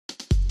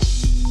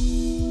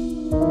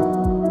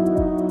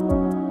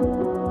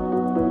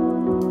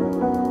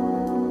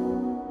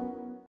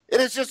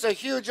It is just a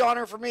huge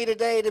honor for me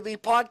today to be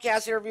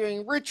podcast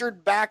interviewing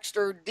Richard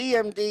Baxter,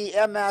 DMD,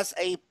 MS,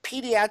 a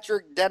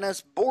pediatric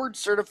dentist, board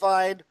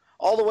certified,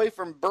 all the way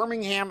from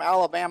Birmingham,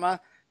 Alabama.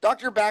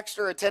 Dr.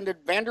 Baxter attended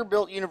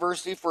Vanderbilt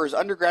University for his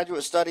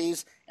undergraduate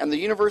studies and the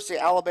University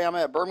of Alabama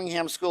at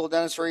Birmingham School of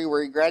Dentistry,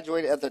 where he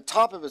graduated at the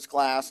top of his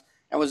class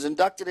and was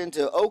inducted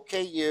into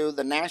OKU,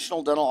 the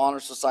National Dental Honor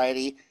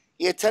Society.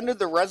 He attended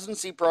the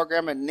residency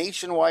program at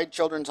Nationwide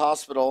Children's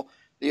Hospital,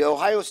 the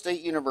Ohio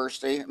State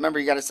University. Remember,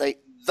 you got to say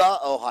the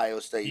Ohio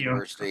State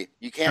University.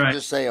 You can't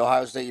just say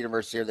Ohio State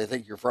University or they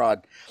think you're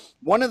fraud.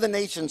 One of the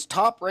nation's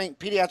top-ranked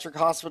pediatric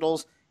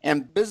hospitals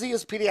and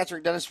busiest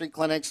pediatric dentistry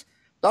clinics.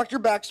 Dr.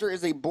 Baxter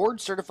is a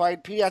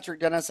board-certified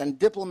pediatric dentist and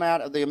diplomat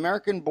of the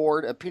American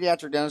Board of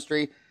Pediatric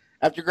Dentistry.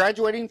 After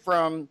graduating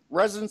from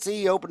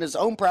residency, he opened his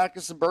own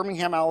practice in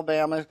Birmingham,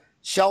 Alabama,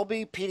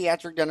 Shelby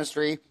Pediatric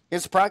Dentistry.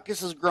 His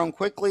practice has grown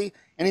quickly,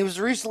 and he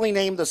was recently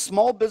named the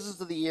Small Business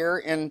of the Year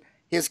in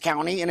his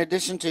county. In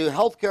addition to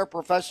Healthcare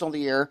Professional of the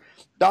Year,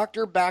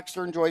 Dr.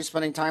 Baxter enjoys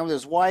spending time with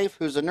his wife,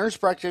 who's a nurse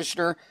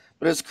practitioner,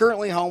 but is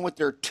currently home with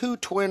their two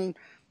twin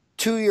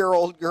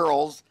 2-year-old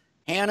girls,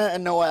 Hannah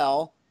and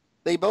Noelle.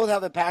 They both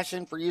have a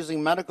passion for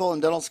using medical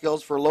and dental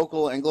skills for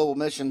local and global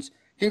missions.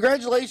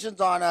 Congratulations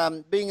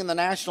on being in the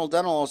National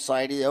Dental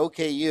Society, the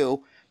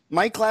OKU.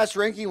 My class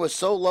ranking was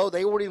so low,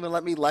 they wouldn't even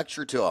let me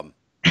lecture to them.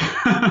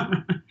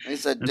 They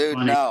said, dude,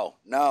 funny.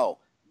 No.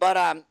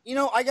 But, you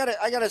know, I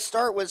gotta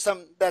start with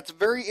something that's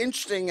very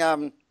interesting.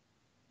 A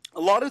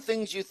lot of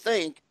things you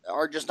think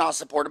are just not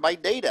supported by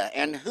data.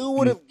 And who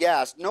would have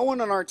guessed, no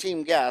one on our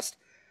team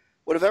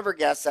would have ever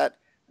guessed that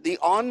the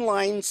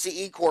online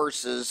CE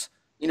courses,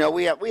 you know,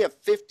 we have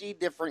 50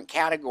 different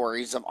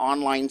categories of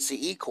online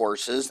CE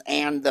courses,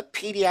 and the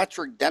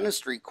pediatric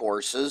dentistry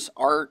courses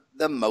are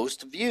the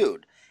most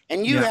viewed.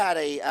 And you had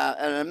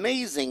an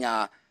amazing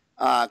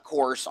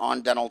course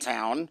on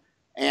Dentaltown,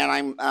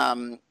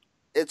 and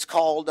it's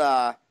called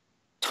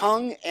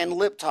Tongue and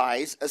Lip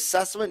Ties,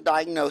 Assessment,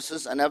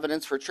 Diagnosis, and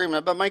Evidence for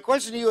Treatment. But my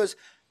question to you is,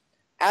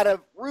 out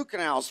of root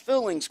canals,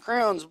 fillings,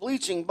 crowns,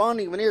 bleaching,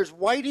 bonding, veneers,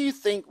 why do you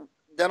think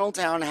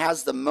Dentaltown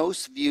has the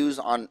most views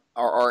on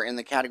or in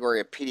the category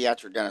of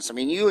pediatric dentists? I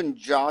mean, you and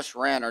Josh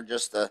Wren are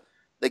just the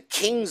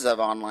kings of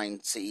online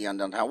CE on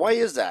Dentaltown. Why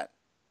is that?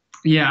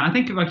 Yeah, I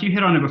think like you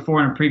hit on it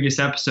before in a previous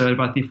episode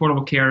about the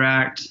Affordable Care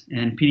Act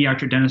and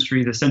pediatric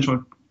dentistry, the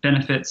essential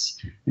benefits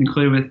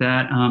included with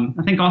that.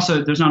 I think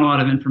also there's not a lot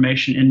of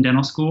information in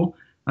dental school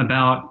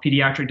about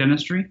pediatric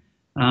dentistry.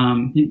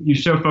 You're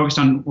so focused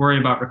on worry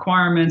about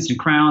requirements and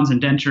crowns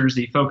and dentures,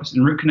 that you focus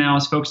on root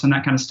canals, focus on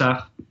that kind of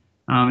stuff.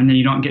 And then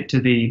you don't get to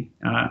the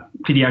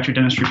pediatric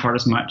dentistry part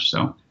as much.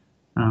 So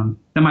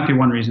that might be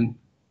one reason.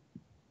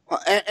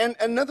 And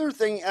another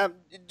thing,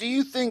 do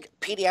you think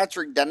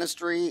pediatric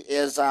dentistry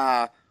is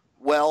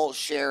well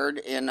shared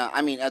in,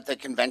 at the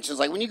conventions?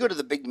 Like when you go to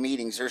the big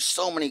meetings, there's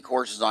so many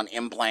courses on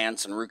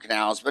implants and root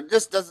canals, but it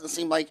just doesn't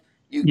seem like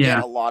you get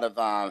a lot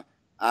of,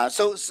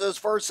 so as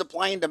far as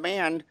supply and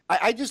demand,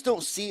 I just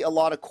don't see a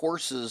lot of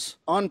courses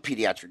on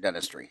pediatric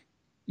dentistry.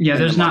 Yeah,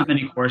 there's not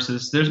many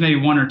courses. There's maybe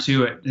one or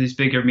two at these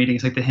bigger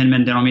meetings, like the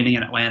Hinman Dental meeting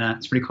in Atlanta.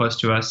 It's pretty close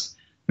to us.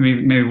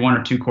 Maybe one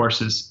or two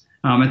courses.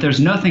 But there's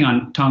nothing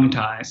on tongue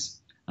ties,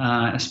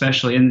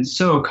 especially, and it's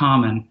so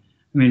common.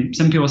 I mean,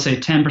 some people say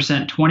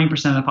 10%,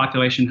 20% of the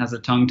population has a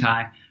tongue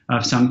tie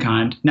of some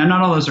kind. Now,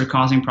 not all those are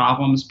causing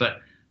problems, but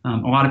a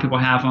lot of people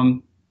have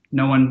them.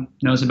 No one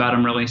knows about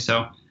them really.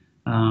 So,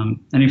 and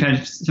you've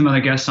had some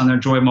other guests on there,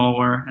 Joy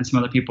Moeller and some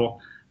other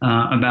people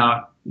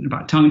about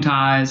tongue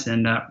ties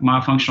and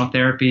myofunctional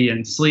therapy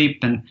and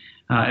sleep, and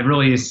it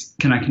really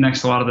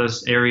connects a lot of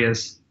those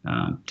areas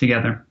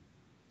together.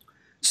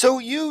 So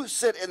you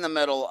sit in the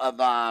middle of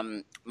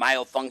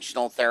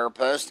myofunctional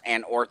therapist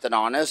and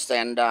orthodontist,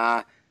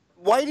 and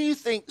why do you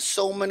think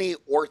so many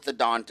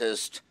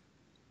orthodontists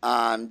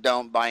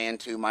don't buy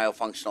into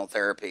myofunctional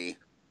therapy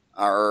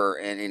or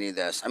in any of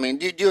this? I mean,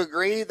 do you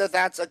agree that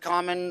that's a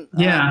common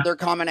their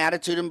common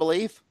attitude and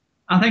belief?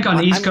 I think on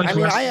the East Coast.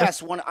 I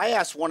asked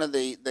one of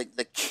the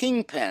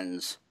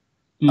kingpins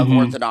of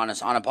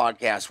orthodontists on a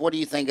podcast, what do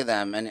you think of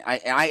them? And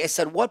I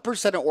said, what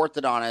percent of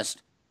orthodontists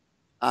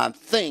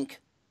think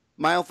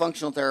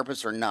myofunctional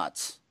therapists are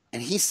nuts?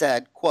 And he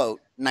said,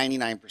 quote,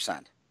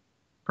 99%.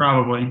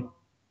 Probably.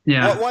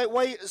 Yeah.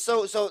 Why?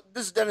 So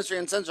this is Dentistry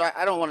Uncensored.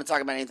 I don't want to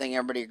talk about anything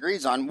everybody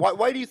agrees on.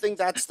 Why do you think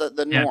that's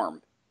the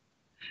norm?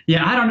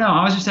 Yeah, I don't know.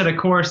 I was just at a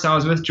course. I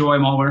was with Joy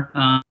Moeller,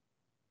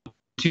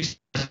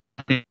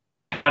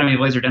 Academy of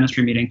Laser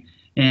Dentistry meeting.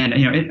 And,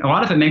 a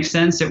lot of it makes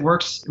sense. It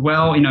works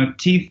well,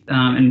 teeth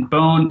and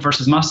bone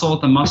versus muscle.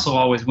 The muscle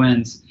always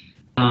wins.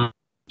 I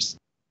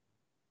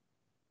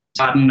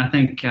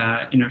think,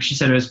 she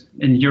said it was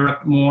in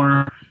Europe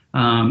more,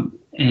 and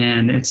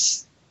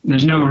there's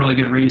no really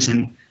good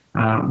reason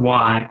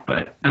why.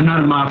 But I'm not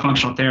a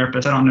myofunctional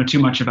therapist. I don't know too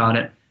much about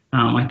it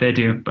like they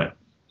do. But,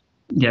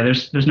 yeah,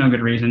 there's no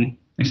good reason,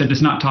 except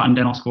it's not taught in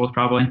dental schools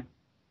probably.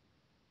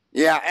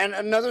 Yeah, and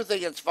another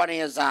thing that's funny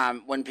is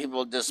when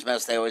people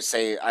dismiss, they always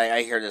say,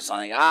 I hear this,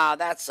 I'm like,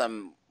 that's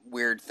some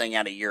weird thing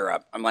out of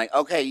Europe. I'm like,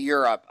 okay,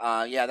 Europe.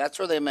 Yeah, that's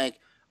where they make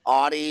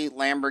Audi,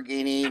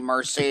 Lamborghini,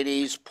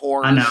 Mercedes,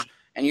 I know. Porsche.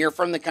 And you're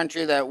from the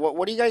country that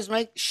what do you guys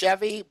make?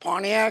 Chevy,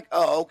 Pontiac?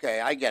 Oh,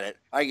 okay, I get it.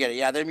 I get it.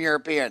 Yeah, them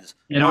Europeans.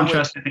 You don't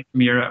trust anything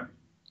from Europe.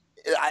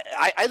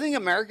 I think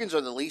Americans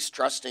are the least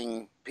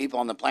trusting people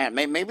on the planet.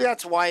 Maybe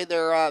that's why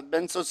they're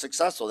been so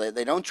successful.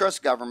 They don't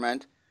trust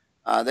government.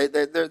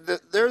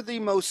 They're the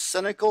most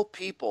cynical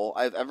people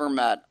I've ever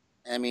met.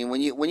 I mean,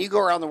 when you go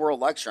around the world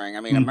lecturing,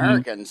 I mean,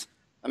 Americans,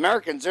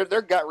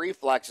 their gut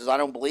reflexes. I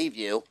don't believe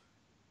you.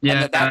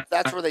 Yeah, And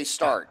that's where they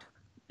start.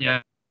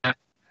 yeah.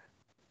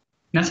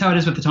 That's how it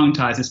is with the tongue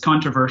ties. It's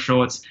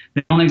controversial.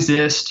 They don't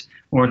exist,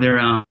 or they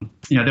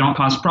don't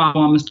cause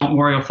problems. Don't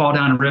worry, he'll fall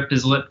down and rip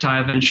his lip tie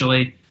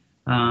eventually.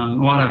 A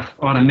lot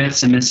of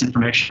myths and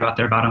misinformation out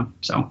there about them.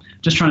 So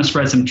just trying to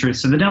spread some truth.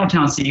 So the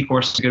Dentaltown CE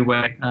course is a good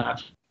way.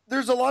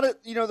 There's a lot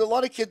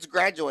of kids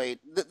graduate.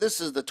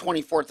 This is the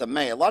 24th of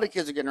May. A lot of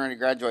kids are getting ready to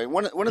graduate.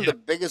 One of the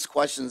biggest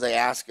questions they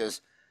ask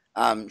is,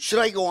 should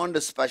I go on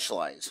to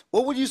specialize?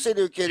 What would you say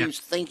to a kid who's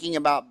thinking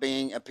about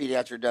being a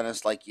pediatric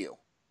dentist like you?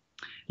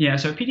 Yeah,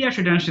 so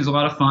pediatric dentistry is a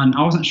lot of fun.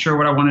 I wasn't sure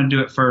what I wanted to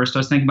do at first. I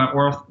was thinking about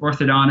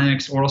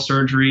orthodontics, oral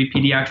surgery,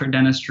 pediatric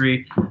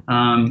dentistry,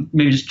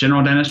 maybe just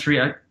general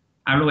dentistry.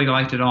 I really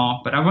liked it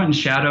all, but I went and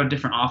shadowed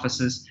different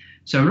offices.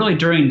 So really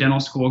during dental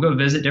school, go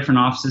visit different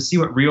offices, see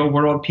what real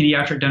world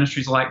pediatric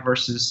dentistry is like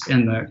versus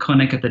in the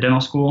clinic at the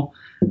dental school,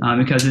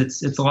 because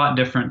it's a lot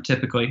different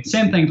typically.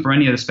 Same thing for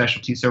any of the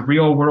specialties. So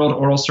real world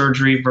oral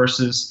surgery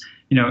versus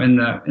in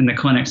the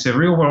clinic. So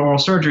real world oral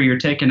surgery, you're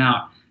taking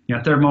out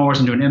third molars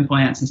and doing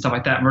implants and stuff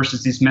like that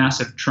versus these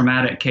massive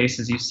traumatic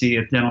cases you see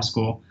at dental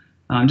school.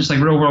 Just like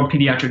real world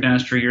pediatric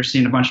dentistry, you're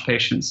seeing a bunch of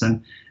patients,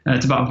 and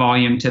it's about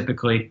volume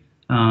typically.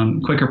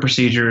 Quicker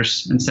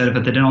procedures instead of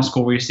at the dental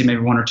school where you see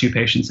maybe 1 or 2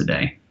 patients a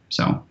day.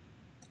 So,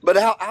 but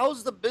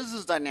how's the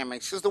business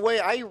dynamics? Because the way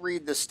I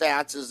read the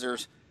stats is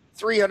there's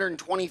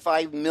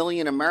 325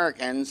 million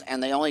Americans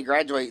and they only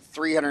graduate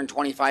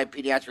 325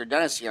 pediatric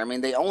dentists here. I mean,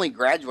 they only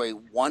graduate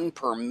 1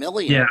 per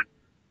million. Yeah,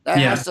 that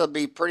has to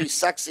be pretty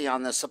sexy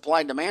on the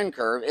supply-demand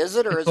curve, is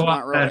it, or is it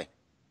not really?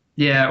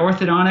 Yeah,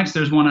 orthodontics,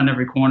 there's one on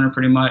every corner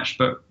pretty much,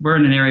 but we're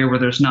in an area where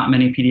there's not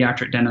many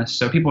pediatric dentists,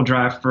 so people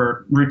drive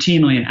for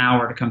routinely an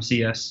hour to come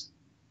see us.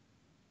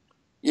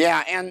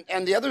 Yeah,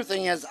 and the other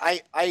thing is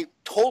I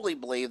totally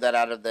believe that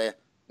out of the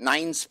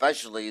 9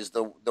 specialties,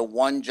 the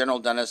one general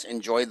dentist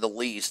enjoyed the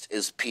least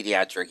is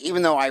pediatric.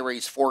 Even though I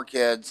raise 4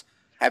 kids,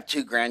 have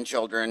 2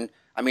 grandchildren,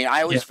 I mean,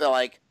 I always feel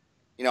like,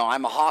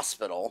 I'm a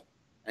hospital.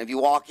 And if you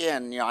walk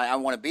in, I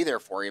want to be there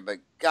for you, but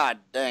God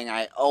dang,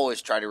 I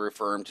always try to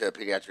refer them to a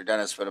pediatric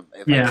dentist. But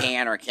if I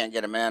can or I can't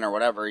get them in or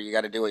whatever, you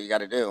got to do what you got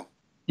to do.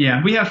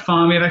 Yeah, we have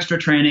fun. We have extra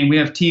training. We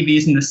have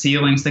TVs in the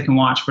ceilings. They can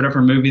watch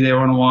whatever movie they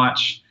want to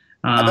watch.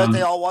 I bet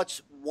they all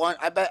watch one.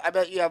 I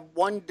bet you have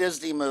one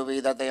Disney movie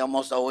that they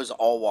almost always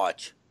all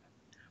watch.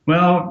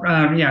 Well,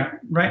 yeah,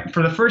 right.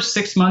 For the first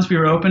 6 months we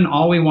were open,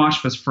 all we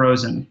watched was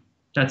Frozen.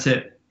 That's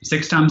it.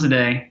 6 times a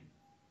day,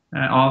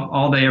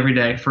 all day, every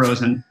day,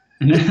 Frozen.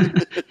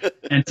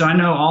 And so I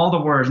know all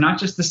the words, not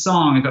just the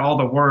song, but all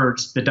the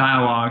words, the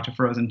dialogue to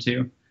Frozen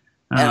 2.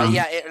 And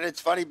it's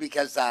funny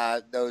because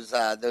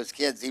those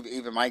kids,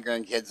 even my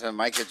grandkids, when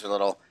my kids are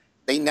little,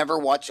 they never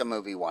watch a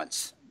movie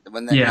once.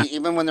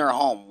 Even when they're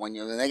home, when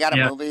they got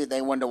a movie,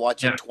 they want to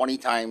watch it 20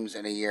 times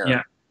in a year.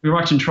 Yeah, we were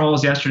watching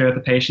Trolls yesterday with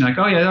the patient. Like,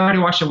 oh yeah, they already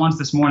watched it once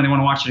this morning. They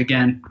want to watch it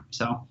again.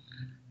 So,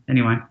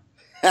 anyway.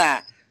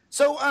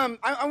 So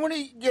I want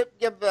to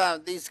give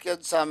these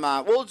kids some.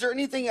 Well, is there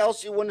anything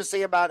else you want to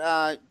say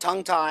about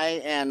tongue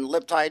tie and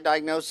lip tie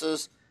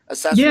diagnosis,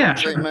 assessment, and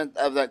treatment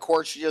of that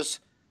course?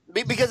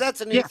 Because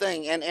that's a new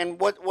thing. And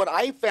what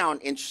I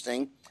found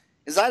interesting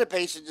is I had a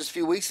patient just a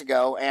few weeks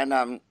ago,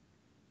 and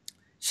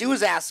she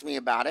was asking me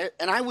about it,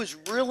 and I was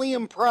really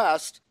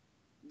impressed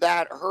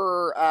that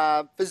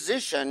her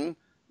physician,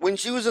 when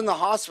she was in the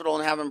hospital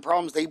and having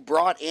problems, they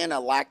brought in a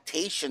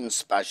lactation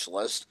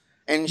specialist.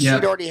 And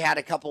she'd already had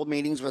a couple of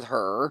meetings with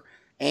her.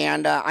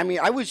 And, I mean,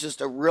 I was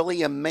just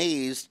really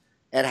amazed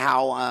at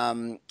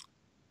how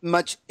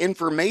much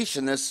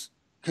information this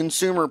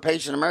consumer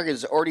patient American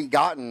has already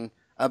gotten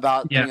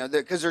about,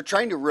 because they're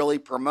trying to really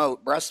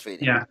promote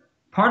breastfeeding. Yeah.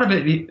 Part of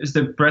it is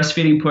the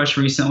breastfeeding push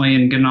recently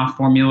and getting off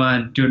formula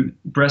and doing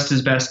breast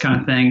is best kind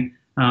of thing.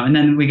 And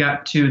then we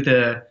got to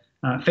the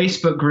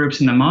Facebook groups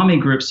and the mommy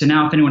groups. So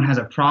now if anyone has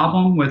a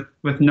problem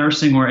with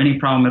nursing or any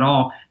problem at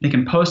all, they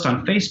can post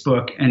on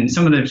Facebook. And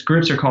some of those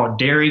groups are called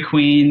Dairy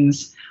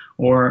Queens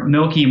or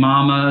Milky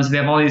Mamas. They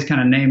have all these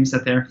kind of names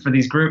that they're for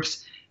these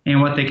groups.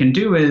 And what they can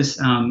do is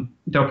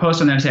they'll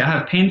post on there and say, I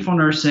have painful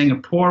nursing, a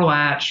poor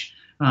latch,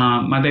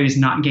 my baby's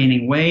not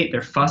gaining weight,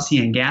 they're fussy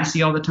and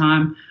gassy all the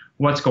time.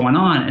 What's going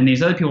on? And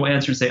these other people will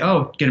answer and say,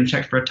 oh, get them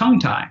checked for a tongue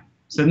tie.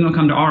 So then they'll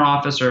come to our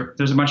office, or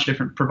there's a bunch of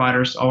different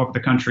providers all over the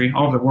country,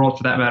 all over the world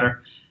for that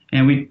matter,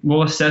 and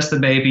we'll assess the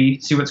baby,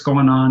 see what's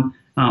going on.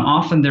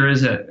 Often there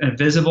is a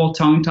visible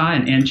tongue tie,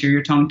 an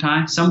anterior tongue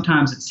tie.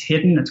 Sometimes it's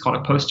hidden. It's called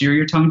a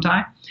posterior tongue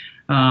tie.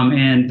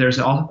 And there's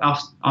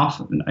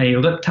often a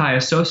lip tie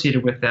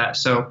associated with that.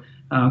 So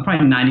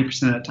probably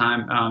 90% of the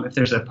time. If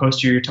there's a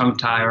posterior tongue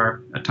tie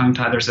or a tongue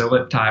tie, there's a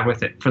lip tie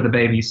with it for the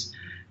babies.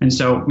 And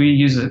so we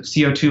use a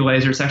CO2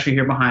 laser. It's actually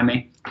here behind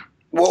me.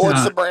 Well,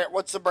 what's the brand?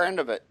 What's the brand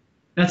of it?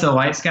 That's a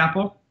light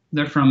scalpel.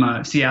 They're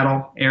from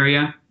Seattle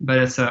area, but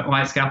it's a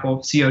light scalpel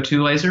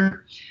CO2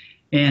 laser.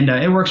 And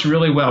it works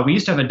really well. We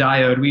used to have a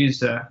diode. We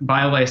used a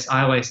BioLace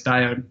iLace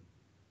diode.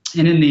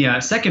 And in the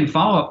second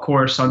follow-up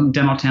course on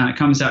Dentaltown, it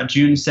comes out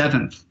June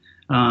 7th.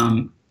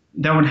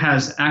 That one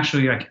has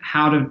actually like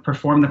how to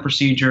perform the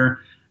procedure,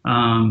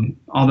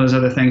 all those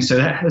other things. So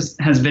that has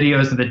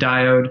videos of the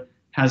diode,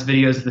 has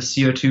videos of the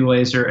CO2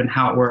 laser and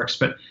how it works.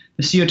 But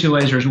the CO2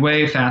 laser is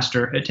way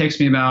faster. It takes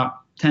me about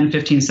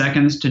 10-15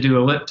 seconds to do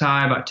a lip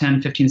tie, about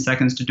 10-15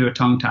 seconds to do a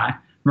tongue tie,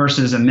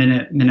 versus a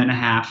minute and a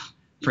half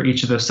for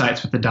each of those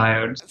sites with the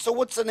diodes. So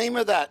what's the name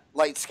of that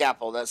light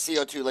scalpel, that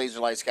CO2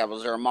 laser light scalpel?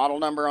 Is there a model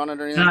number on it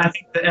or anything? I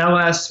think the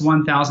LS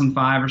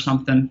 1005 or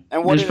something.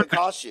 And what did it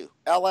cost you?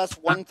 LS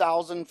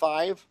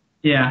 1005?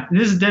 Yeah,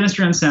 this is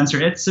Dentistry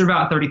Uncensored. It's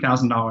about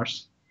 $30,000.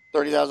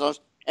 $30,000.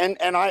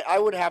 And I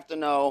would have to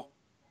know,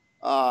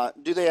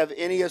 do they have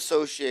any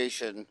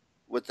association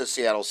with the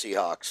Seattle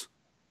Seahawks?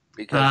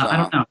 Because I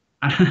don't know.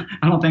 I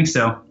don't think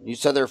so. You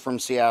said they're from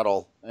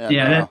Seattle. And,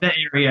 yeah, that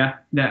area,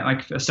 that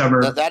like a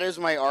suburb. That is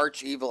my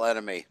arch evil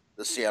enemy,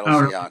 the Seattle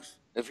Seahawks.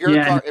 If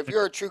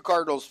you're a true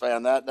Cardinals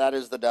fan, that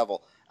is the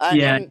devil.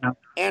 And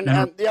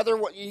the other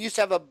one, you used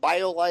to have a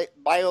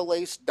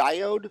BioLace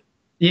diode.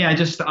 Yeah,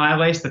 just the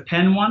iLace, the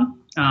pen one.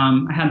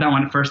 I had that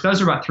one at first.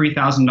 Those are about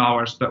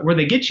 $3,000, but where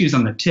they get you is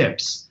on the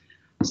tips.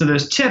 So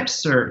those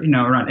tips are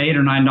around $8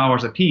 or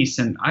 $9 a piece,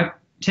 and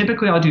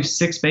typically I'll do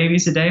 6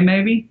 babies a day,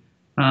 maybe.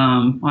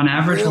 On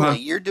average. Really?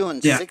 You're doing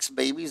 6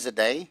 babies a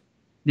day?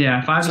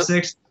 Yeah, 5 to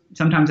 6,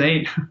 sometimes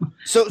 8.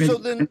 So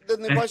then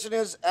the question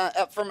is,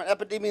 from an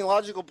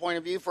epidemiological point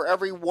of view, for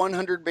every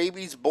 100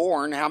 babies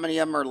born, how many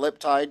of them are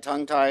lip-tied,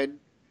 tongue-tied?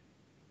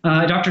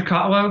 Dr.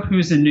 Kotlow,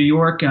 who's in New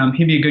York,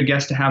 he'd be a good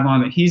guest to have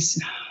on, but he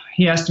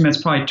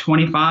estimates probably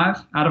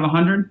 25 out of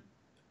 100.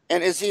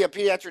 And is he a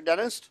pediatric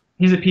dentist?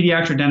 He's a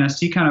pediatric dentist.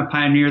 He kind of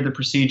pioneered the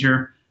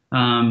procedure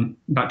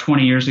about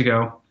 20 years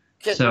ago.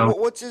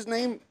 What's his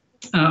name?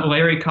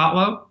 Larry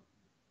Kotlow.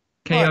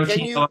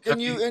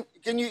 K-O-T-L-O-W.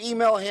 Can you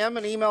email him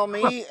and email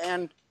me?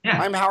 And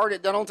I'm Howard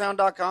at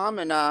dentaltown.com.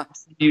 And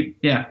he'd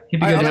be good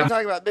to have.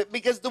 Talking about it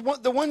because the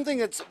one thing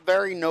that's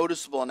very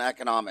noticeable in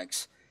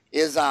economics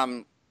is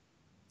the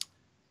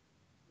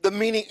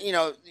meaning.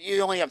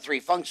 You only have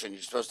 3 functions.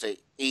 You're supposed to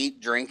eat,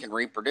 drink, and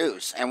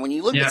reproduce. And when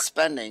you look at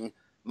spending,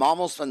 mom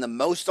will spend the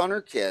most on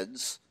her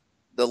kids,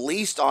 the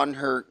least on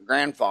her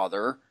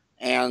grandfather,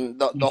 and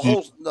the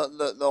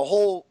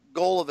whole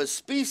goal of a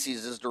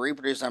species is to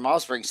reproduce their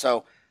offspring.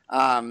 So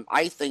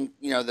I think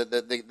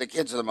that the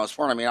kids are the most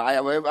important.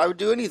 I mean, I would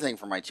do anything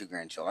for my 2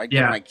 grandchildren. I'd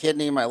give my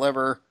kidney, my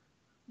liver.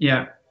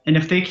 Yeah, and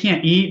if they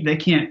can't eat, they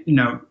can't.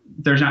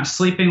 They're not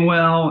sleeping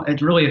well.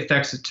 It really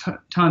affects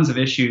tons of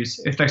issues.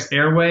 It affects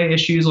airway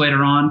issues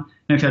later on.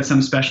 And I've had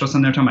some specialists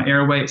on there talking about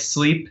airway,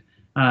 sleep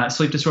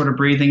disorder,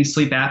 breathing,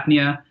 sleep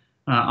apnea.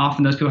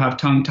 Often those people have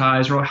tongue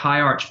ties, really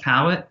high arch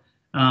palate.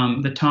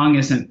 The tongue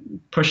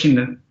isn't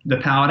pushing the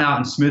palate out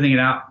and smoothing it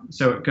out,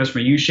 so it goes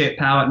from a U-shaped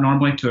palate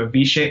normally to a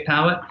V-shaped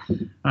palate.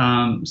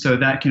 So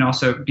that can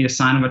also be a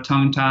sign of a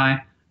tongue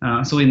tie.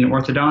 So leading to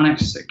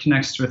orthodontics, it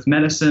connects with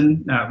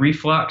medicine,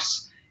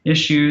 reflux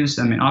issues.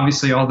 I mean,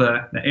 obviously all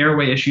the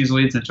airway issues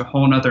leads into a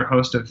whole other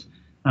host of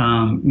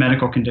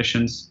medical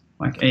conditions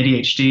like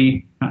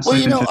ADHD.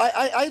 Well,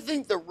 I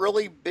think the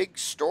really big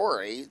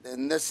story,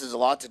 and this has a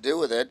lot to do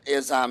with it,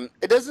 is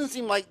it doesn't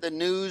seem like the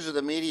news or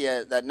the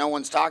media that no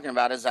one's talking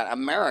about is that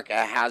America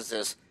has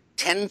this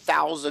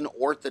 10,000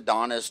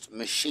 orthodontist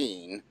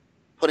machine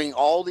putting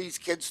all these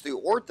kids through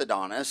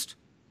orthodontist,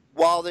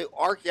 while the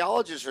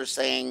archaeologists are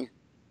saying,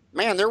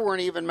 man, there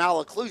weren't even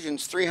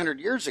malocclusions 300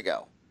 years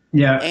ago.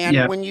 Yeah.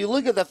 And when you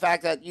look at the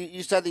fact that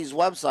you said these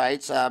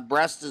websites,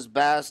 Breast is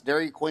Best,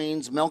 Dairy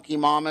Queens, Milky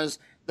Mamas,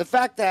 the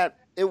fact that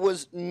it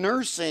was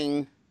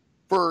nursing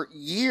for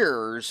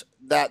years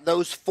that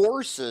those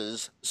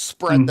forces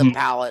spread the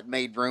palate,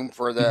 made room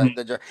for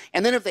the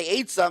and then if they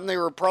ate something, they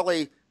were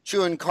probably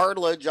chewing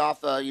cartilage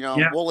off a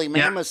woolly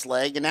mammoth's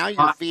leg, and now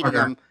you're feeding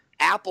them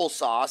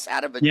applesauce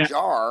out of a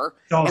jar.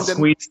 All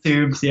squeeze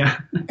tubes,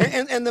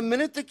 and the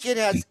minute the kid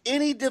has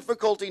any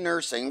difficulty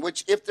nursing,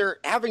 which if they're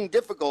having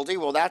difficulty,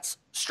 well, that's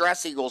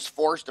stress equals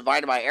force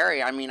divided by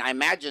area. I mean, I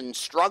imagine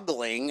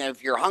struggling.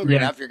 If you're hungry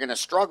enough, you're going to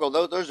struggle.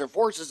 Those are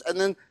forces. And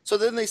then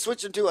they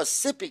switch into a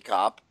sippy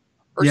cup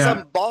or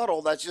some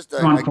bottle that's just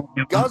a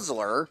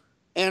guzzler.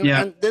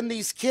 And then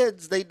these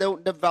kids, they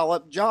don't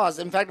develop jaws.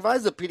 In fact, if I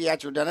was a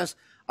pediatric dentist,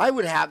 I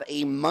would have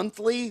a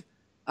monthly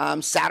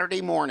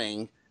Saturday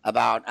morning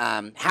about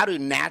how to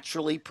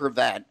naturally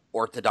prevent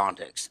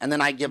orthodontics. And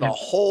then I give a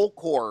whole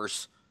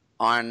course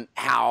on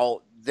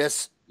how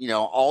this,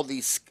 all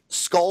these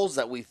skulls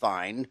that we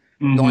find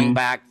going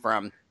back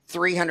from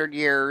 300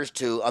 years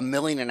to 1.5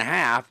 million,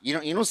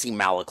 you don't see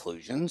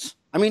malocclusions.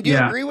 I mean, do you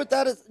agree with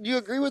that? Do you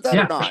agree with that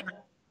or not?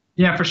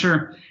 Yeah, for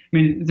sure. I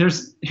mean,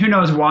 there's who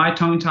knows why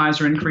tongue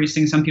ties are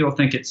increasing. Some people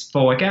think it's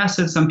folic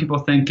acid. Some people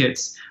think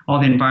it's all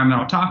the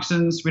environmental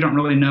toxins. We don't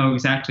really know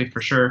exactly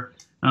for sure.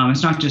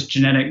 It's not just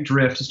genetic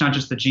drift. It's not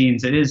just the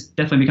genes. It is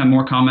definitely become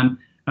more common.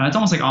 It's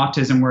almost like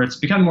autism, where it's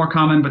become more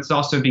common, but it's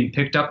also being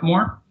picked up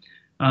more.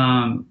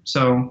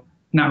 So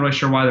not really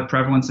sure why the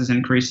prevalence is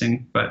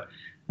increasing, but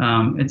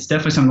it's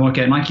definitely something to look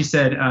at. And like you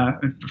said,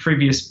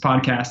 previous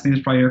podcast, I think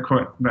it's probably your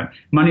quote, but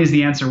money is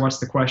the answer. What's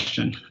the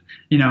question?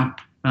 You know.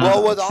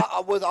 Well,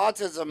 with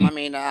autism, I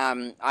mean,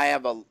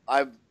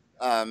 I've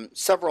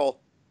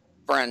several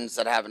friends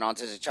that have an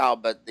autistic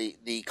child, but the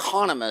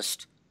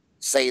economists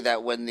say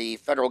that when the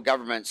federal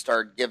government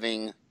started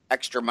giving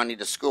extra money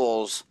to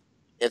schools,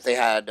 if they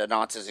had an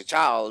autistic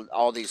child,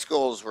 all these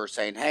schools were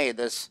saying, "Hey,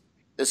 this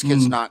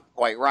kid's not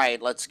quite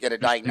right. Let's get a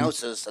Interesting.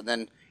 diagnosis, and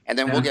then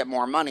we'll Yeah. get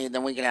more money.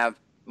 Then we can have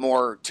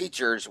more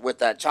teachers with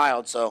that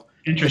child. So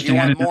if you Interesting. I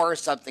want didn't know. more of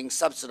something,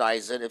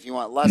 subsidize it. If you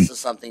want less of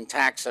something,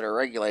 tax it or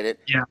regulate it."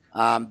 Yeah.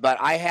 But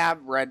I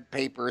have read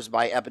papers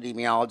by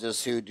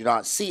epidemiologists who do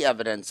not see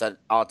evidence that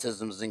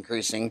autism is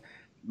increasing,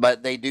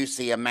 but they do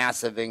see a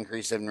massive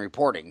increase in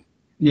reporting.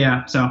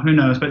 Yeah. So who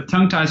knows? But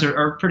tongue ties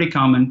are pretty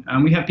common.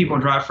 We have people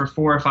drive for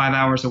 4 or 5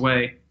 hours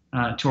away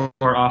to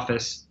our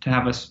office to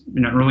have us,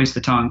 release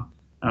the tongue.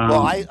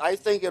 Well, Um, I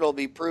think it'll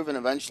be proven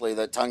eventually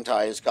that tongue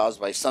tie is caused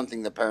by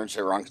something the parents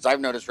did wrong. Because I've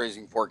noticed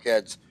raising four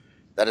kids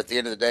that at the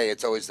end of the day,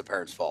 it's always the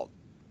parents' fault.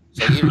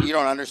 So you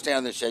don't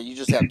understand this shit. You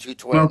just have two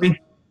well, twins.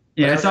 But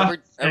yeah, it's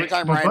often every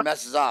time well, Ryan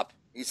messes up,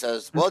 he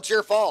says, "Well, it's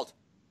your fault."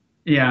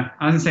 yeah,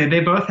 I was gonna say they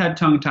both had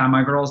tongue tie.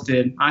 My girls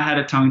did. I had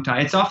a tongue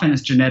tie.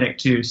 It's genetic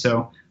too.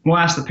 So we'll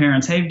ask the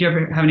parents, "Hey, do you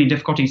ever have any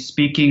difficulty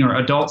speaking?" Or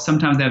adults,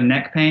 sometimes they have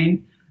neck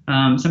pain.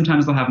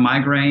 Sometimes they'll have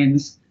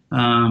migraines.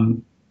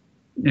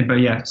 But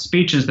yeah,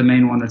 speech is the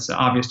main one that's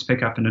obvious to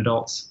pick up in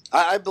adults.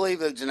 I believe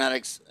that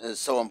genetics is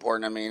so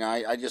important. I mean,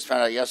 I just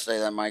found out yesterday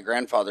that my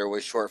grandfather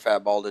was short,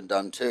 fat, bald, and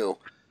dumb too.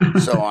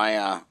 So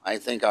I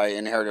think I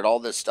inherited all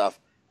this stuff.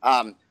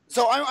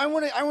 So I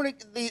want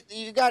to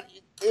you got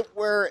it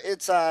where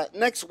it's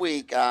next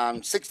week.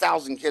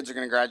 6,000 kids are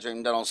going to graduate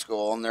in dental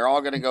school, and they're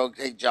all going to go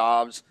take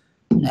jobs.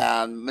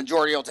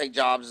 Majority will take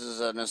jobs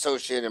as an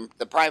associate in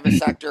the private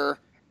sector,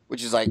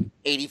 which is like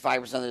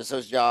 85% of the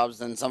associate jobs.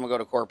 Then some will go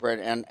to corporate,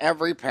 and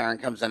every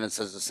parent comes in and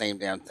says the same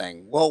damn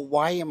thing. Well,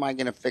 why am I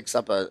going to fix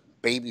up a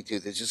baby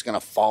tooth? It's just going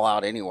to fall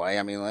out anyway.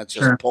 I mean, let's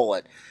just Sure. pull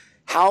it.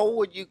 How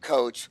would you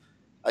coach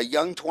a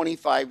young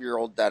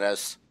 25-year-old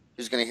dentist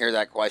who's going to hear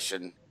that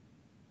question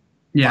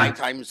Yeah. 5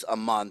 times a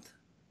month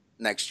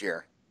next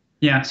year?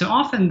 Yeah. So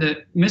often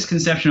the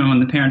misconception when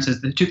the parents is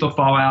the tooth will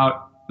fall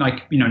out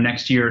like,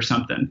 next year or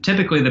something.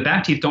 Typically the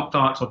back teeth don't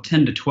fall out till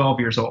 10 to 12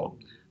 years old.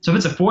 So if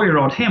it's a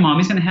 4-year-old, hey mom,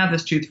 he's going to have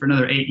this tooth for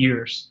another 8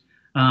 years.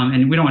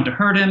 And we don't want to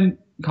hurt him,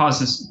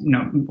 causes,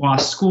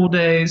 lost school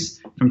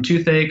days from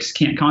toothaches,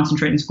 can't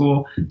concentrate in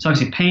school. So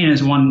obviously pain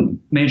is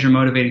one major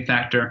motivating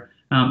factor.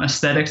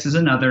 Aesthetics is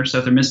another. So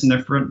if they're missing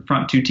their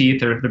front two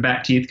teeth or their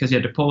back teeth because you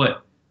had to pull it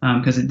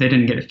because they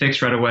didn't get it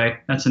fixed right away,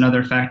 that's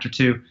another factor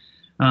too.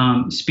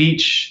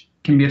 Speech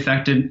can be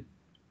affected.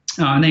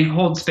 And they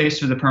hold space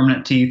for the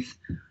permanent teeth.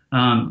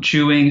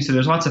 Chewing. So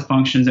there's lots of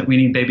functions that we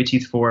need baby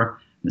teeth for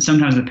that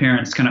sometimes the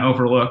parents kind of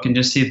overlook and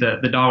just see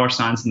the dollar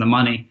signs and the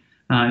money.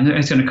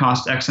 It's going to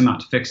cost X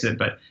amount to fix it.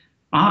 But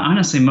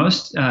honestly,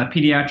 most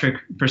pediatric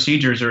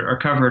procedures are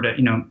covered at,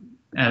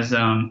 as,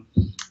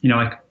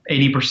 like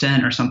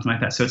 80% or something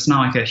like that. So it's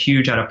not like a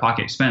huge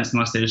out-of-pocket expense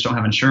unless they just don't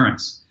have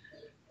insurance.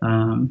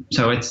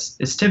 So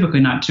it's typically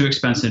not too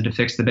expensive to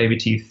fix the baby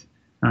teeth.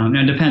 And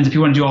it depends if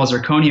you want to do all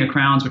zirconia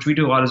crowns, which we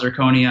do a lot of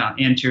zirconia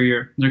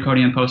anterior,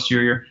 zirconia and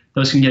posterior.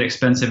 Those can get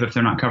expensive if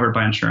they're not covered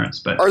by insurance.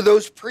 But Are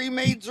those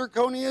pre-made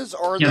zirconias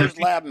or are yeah, those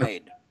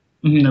lab-made?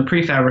 they're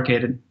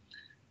prefabricated.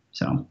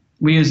 So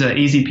we use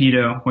Easy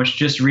Pedo, which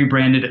just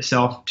rebranded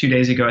itself 2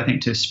 days ago, I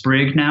think, to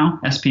Sprig now,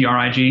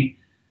 SPRIG.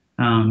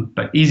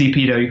 But Easy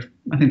Pedo,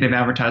 I think they've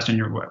advertised on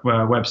your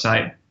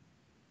website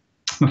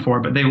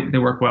before, but they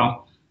work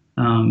well.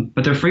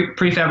 But they're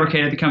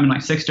prefabricated. They come in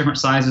like 6 different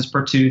sizes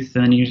per tooth,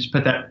 and then you just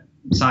put that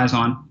size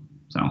on.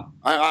 So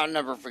I'll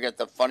never forget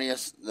the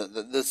funniest,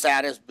 the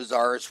saddest,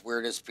 bizarrest,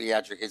 weirdest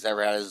pediatric case I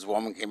ever had. This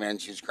woman came in,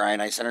 she was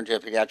crying. I sent her to a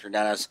pediatric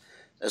dentist.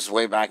 This is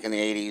way back in the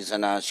 80s,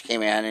 and she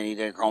came in and he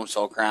did a chrome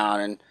soul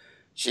crown, and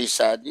she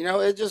said,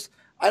 it just,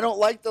 I don't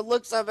like the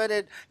looks of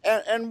it,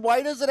 and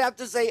why does it have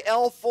to say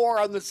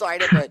L4 on the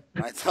side of it?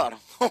 And I thought,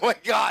 oh my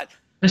God.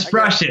 just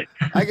brush it.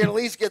 I can at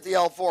least get the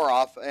L4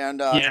 off, and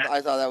Yeah. I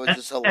thought that was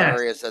just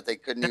hilarious that they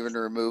couldn't even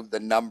remove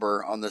the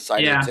number on the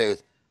side Yeah. of the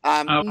tooth.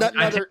 I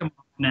Another, take them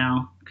off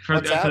now.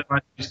 what's that?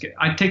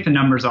 I take the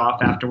numbers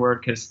off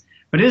afterward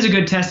but it is a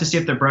good test to see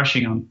if they're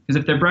brushing them. Because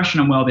if they're brushing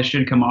them well, they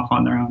should come off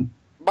on their own.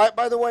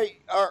 By the way,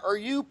 are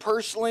you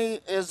personally,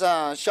 is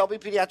Shelby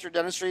Pediatric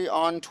Dentistry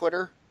on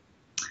Twitter?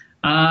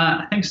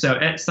 I think so.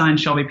 @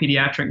 Shelby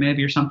Pediatric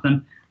maybe or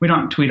something. We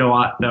don't tweet a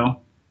lot though.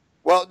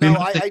 Well, no,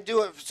 I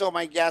do it so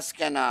my guests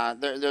can,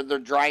 they're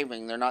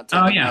driving, they're not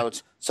taking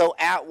notes. So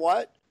at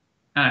what?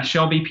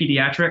 Shelby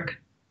Pediatric.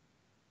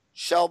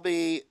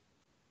 Shelby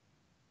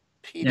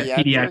Yeah,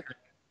 Pediatric. pediatric.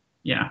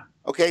 Yeah,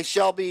 Okay,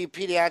 Shelby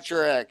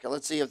Pediatric.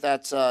 Let's see if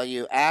that's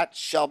you at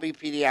Shelby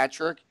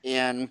Pediatric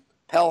in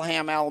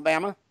Pelham,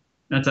 Alabama.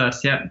 that's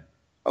us. Yeah.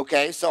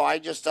 Okay, so I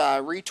just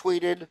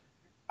retweeted.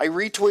 I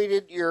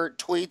retweeted your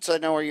tweets. I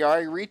know where you are.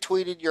 I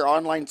retweeted your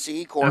online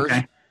CE course,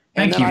 Okay.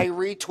 and Thank then I you.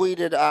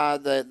 retweeted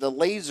the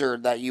laser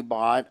that you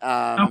bought,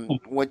 Oh, cool.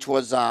 which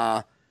was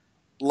light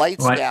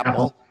Light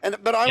scalpel. scalpel.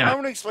 But I Yeah.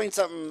 want to explain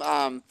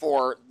something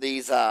for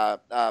these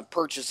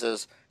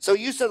purchases. So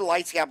you said the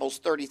light scalpel's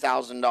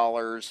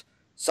 $30,000.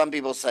 Some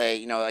people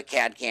say, a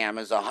CAD cam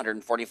is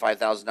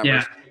 145,000 Yeah.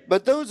 numbers,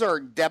 but those are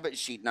debit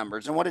sheet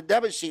numbers. And what a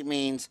debit sheet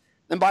means,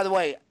 and by the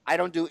way, I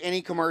don't do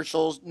any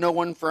commercials. No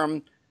one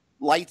from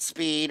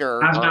Lightspeed I'm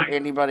or not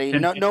anybody,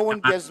 gonna no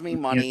one I'm gives me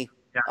not- money.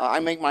 Yeah. I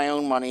make my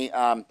own money.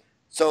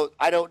 So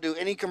I don't do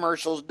any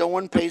commercials. No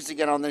one pays to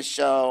get on this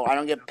show. I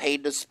don't get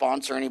paid to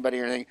sponsor anybody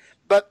or anything.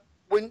 But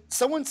when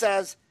someone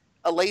says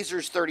a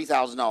laser's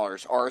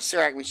 $30,000 or a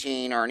CEREC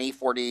machine or an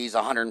E4D is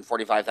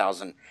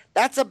 145,000,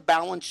 that's a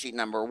balance sheet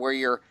number where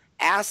your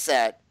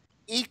asset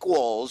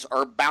equals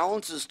or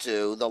balances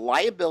to the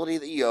liability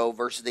that you owe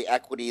versus the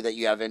equity that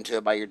you have into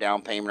it by your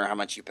down payment or how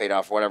much you paid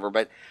off or whatever.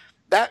 But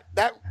that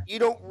you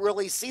don't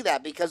really see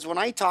that, because when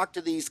I talk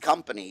to these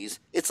companies,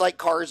 it's like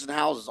cars and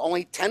houses.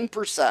 Only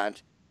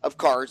 10% of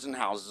cars and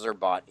houses are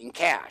bought in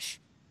cash.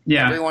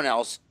 Yeah. Everyone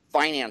else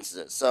finances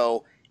it.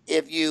 So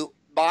if you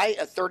buy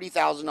a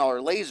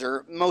 $30,000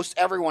 laser, most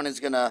everyone is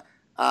going to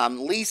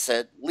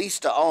lease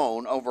to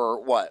own over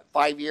what,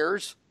 5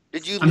 years?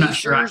 Did you I'm not lease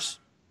sure. yours?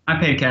 I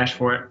paid cash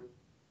for it.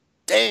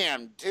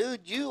 Damn,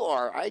 dude, you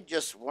are. I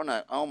just want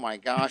to. Oh my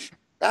gosh,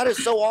 that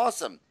is so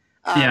awesome.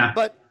 Yeah.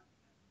 But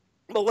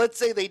let's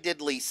say they did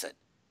lease it.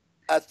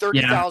 A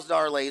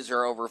 $30,000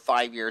 laser over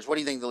 5 years. What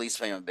do you think the lease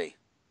payment would be?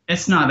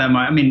 It's not that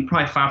much. I mean,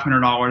 probably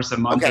 $500 a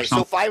month Okay, or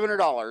so something.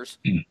 $500.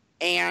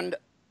 And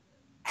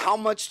how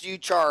much do you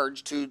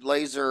charge to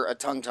laser a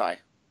tongue tie?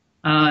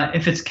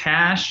 If it's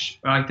cash,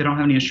 like they don't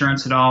have any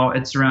insurance at all,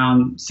 it's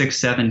around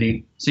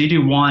 $670. So you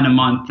do one a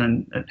month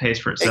and it pays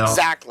for itself.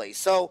 Exactly.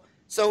 So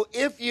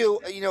if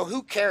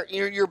who cares?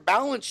 Your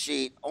balance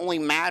sheet only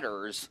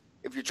matters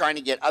if you're trying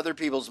to get other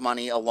people's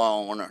money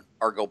alone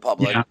or go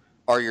public, Yeah.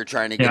 or you're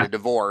trying to get a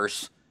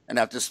divorce and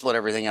have to split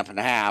everything up in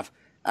half.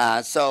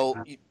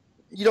 So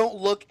you don't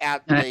look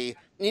at the,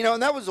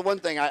 and that was the one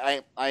thing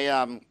I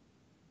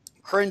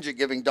cringe at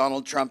giving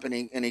Donald Trump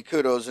any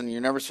kudos, and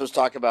you're never supposed to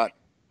talk about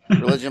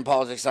religion,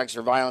 politics, sex,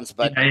 or violence.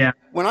 But Yeah.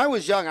 when I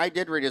was young, I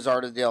did read his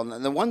article,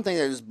 and the one thing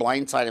that just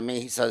blindsided me,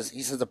 he says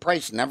the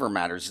price never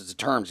matters, it's the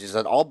terms. He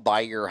said, I'll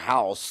buy your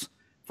house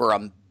for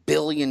 $1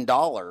 billion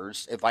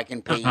if I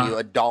can pay you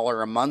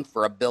 $1 a month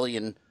for 1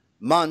 billion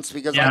months,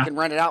 because I can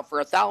rent it out for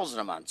 1,000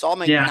 a month. So I'll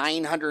make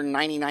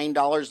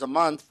 $999 a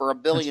month for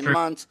 1 billion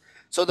months.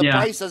 So the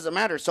price doesn't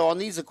matter. So on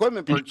these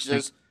equipment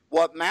purchases,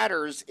 what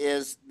matters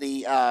is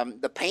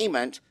the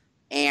payment,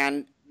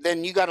 and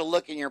then you got to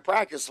look in your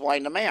practice supply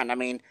and demand. I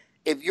mean,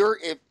 if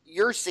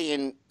you're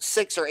seeing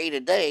 6 or 8 a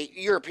day,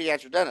 you're a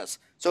pediatric dentist.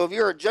 So if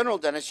you're a general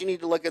dentist, you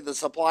need to look at the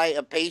supply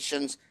of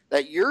patients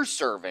that you're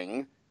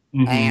serving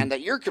and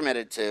that you're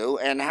committed to,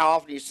 and how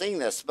often you're seeing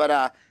this.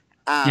 But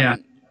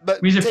but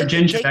we use it for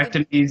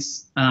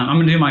gingivectomies. I'm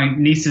going to do my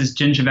niece's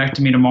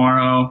gingivectomy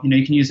tomorrow.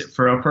 You can use it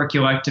for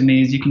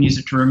operculectomies. You can use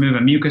it to remove a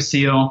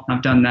mucocele.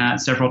 I've done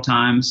that several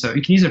times. So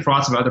you can use it for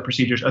lots of other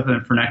procedures other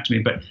than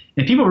frenectomy. But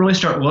if people really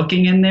start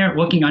looking in there,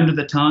 looking under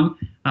the tongue,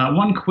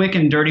 one quick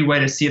and dirty way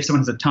to see if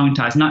someone has a tongue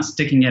tie is not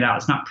sticking it out.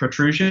 It's not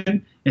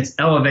protrusion. It's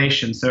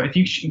elevation. So if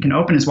you can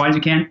open as wide as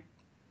you can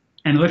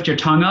and lift your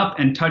tongue up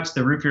and touch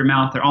the roof of your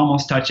mouth, or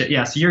almost touch it.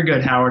 Yeah, so you're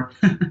good, Howard.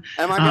 Am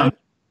I good?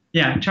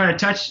 Yeah, try to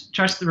touch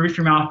the roof of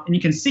your mouth, and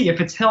you can see if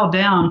it's held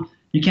down,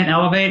 you can't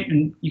elevate,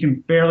 and you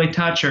can barely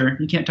touch, or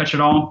you can't touch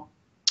at all,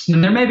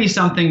 then there may be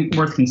something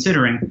worth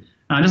considering. It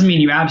doesn't mean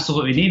you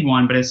absolutely need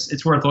one, but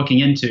it's worth looking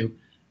into,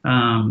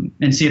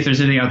 and see if there's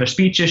any other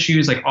speech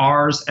issues like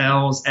R's,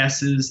 L's,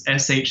 S's,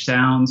 SH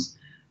sounds,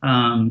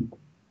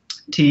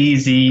 T,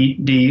 Z,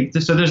 D.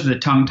 So those are the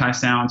tongue tie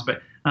sounds,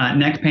 but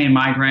neck pain,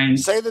 migraines.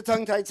 Say the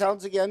tongue tie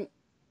sounds again.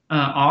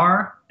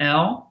 R,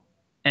 L,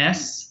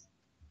 S,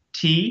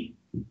 T,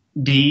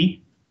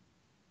 D,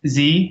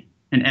 Z,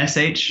 and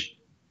SH,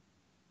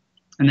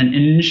 and then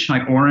inch,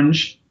 like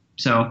orange.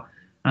 So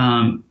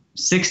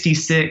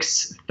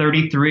 66,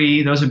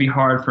 33, those would be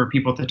hard for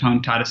people with the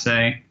tongue tie to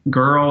say.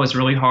 Girl is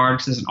really hard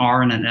because there's an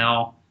R and an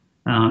L.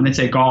 They'd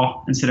say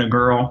gall instead of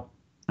girl.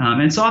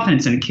 And it's often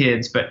it's in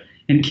kids, but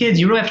in kids,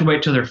 you really have to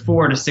wait till they're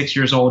 4 to 6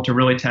 years old to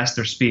really test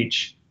their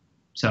speech.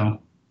 So.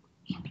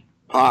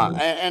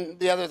 And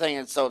the other thing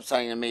that's so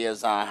upsetting to me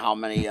is how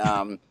many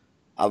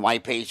my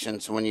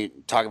patients, when you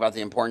talk about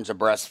the importance of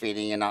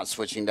breastfeeding and not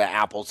switching to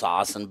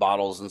applesauce and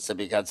bottles and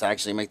sippy cups to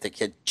actually make the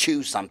kid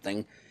chew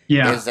something,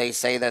 is they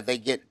say that they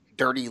get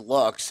dirty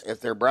looks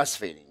if they're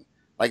breastfeeding.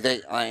 Like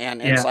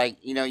it's like,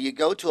 you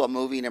go to a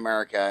movie in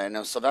America, and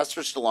if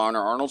Sylvester Stallone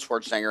or Arnold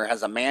Schwarzenegger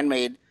has a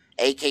man-made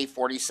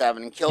AK-47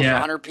 and kills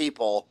 100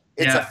 people,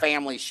 it's a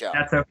family show.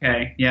 That's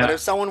okay. Yeah. But if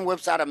someone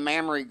whips out a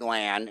mammary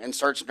gland and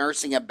starts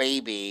nursing a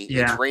baby,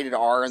 it's rated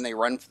R and they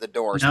run for the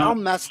doors. How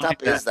messed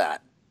up is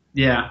that?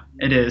 Yeah,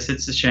 it is.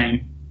 It's a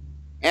shame.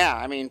 Yeah,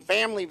 I mean,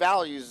 family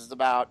values is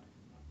about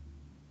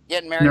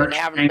getting married and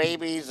having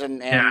babies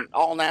and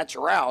all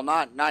natural,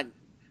 not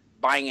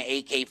buying an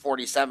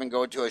AK-47,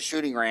 go to a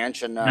shooting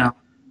ranch and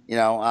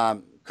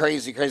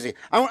crazy.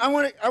 I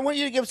want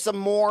you to give some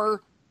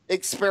more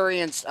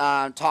experience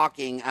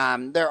talking.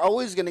 They're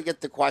always going to get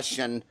the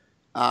question,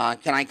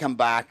 can I come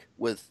back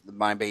with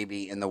my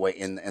baby in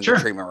the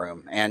treatment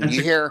room? And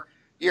you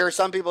hear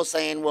some people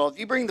saying, well, if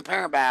you bring the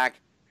parent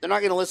back, they're not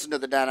going to listen to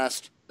the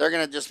dentist. They're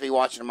going to just be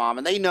watching mom,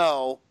 and they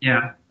know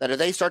that if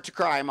they start to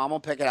cry, mom will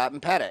pick it up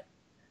and pet it.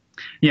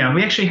 Yeah,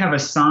 we actually have a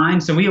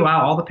sign, so we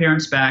allow all the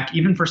parents back,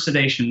 even for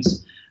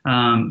sedations.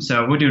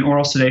 So we'll do an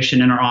oral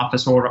sedation in our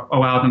office. We'll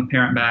allow them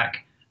parent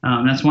back.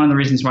 That's one of the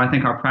reasons why I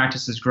think our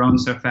practice has grown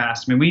so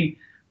fast. I mean,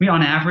 we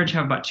on average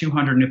have about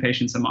 200 new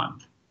patients a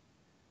month.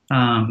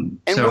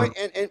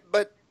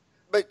 But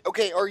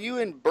okay, are you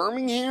in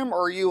Birmingham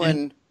or are you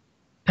in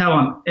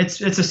Pelham?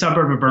 It's a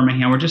suburb of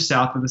Birmingham. We're just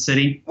south of the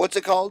city. What's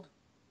it called?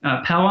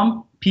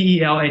 Pelham,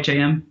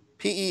 P-E-L-H-A-M.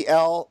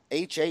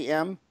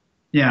 P-E-L-H-A-M.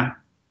 Yeah.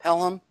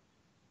 Pelham.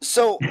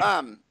 So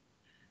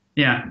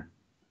yeah.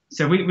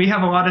 So we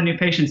have a lot of new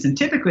patients, and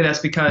typically that's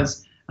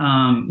because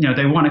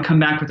they want to come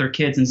back with their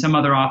kids, and some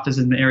other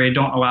offices in the area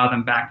don't allow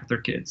them back with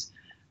their kids.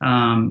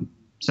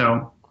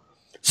 So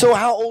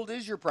how old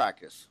is your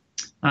practice?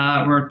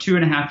 We're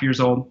 2.5 years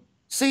old.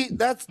 See,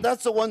 that's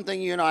the one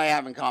thing you and I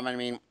have in common. I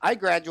mean, I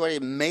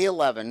graduated May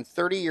 11,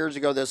 30 years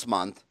ago this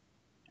month,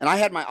 and I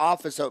had my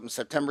office open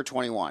September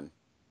 21.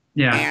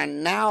 Yeah.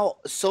 And now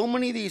so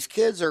many of these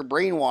kids are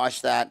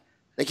brainwashed that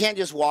they can't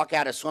just walk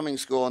out of swimming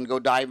school and go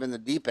dive in the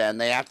deep end.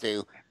 They have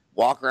to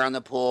walk around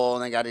the pool,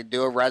 and they got to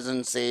do a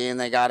residency, and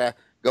they got to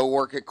go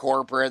work at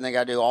corporate, and they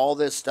got to do all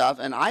this stuff.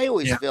 And I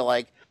always feel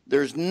like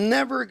there's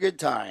never a good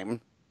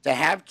time to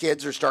have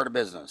kids or start a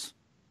business.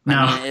 No.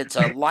 I mean, it's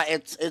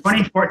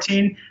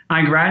 2014,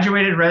 I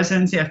graduated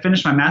residency. I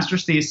finished my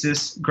master's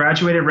thesis,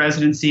 graduated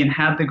residency, and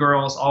had the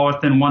girls all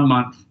within 1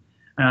 month.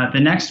 The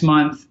next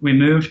month, we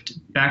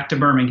moved back to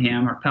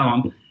Birmingham, or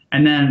Pelham,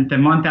 and then the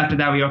month after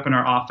that, we opened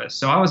our office.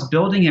 So I was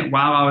building it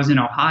while I was in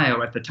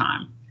Ohio at the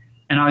time.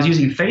 And I was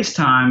using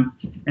FaceTime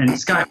and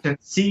Skype to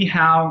see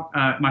how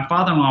my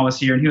father-in-law was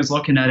here, and he was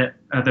looking at it,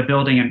 the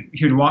building, and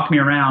he would walk me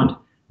around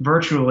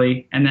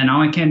virtually. And then I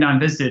only came down and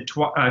visited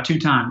 2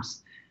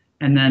 times.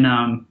 And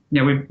then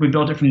we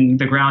built it from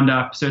the ground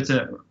up. So it's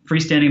a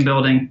freestanding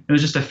building. It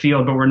was just a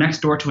field, but we're next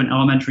door to an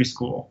elementary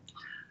school.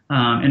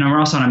 And we're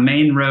also on a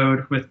main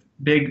road with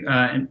big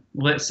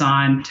lit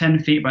sign, 10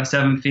 feet by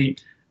 7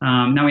 feet.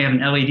 Now we have an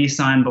LED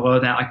sign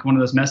below that, like one of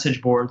those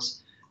message boards.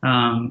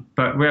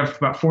 But we have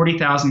about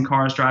 40,000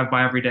 cars drive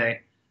by every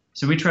day.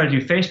 So we try to do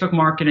Facebook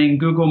marketing,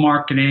 Google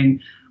marketing,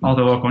 all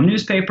the local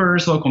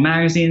newspapers, local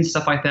magazines,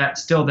 stuff like that.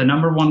 Still, the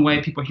 #1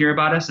 way people hear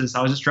about us is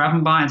I was just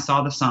driving by and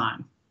saw the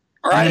sign.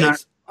 All right.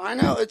 I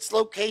know. It's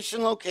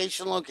location.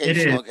 It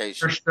is,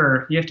 for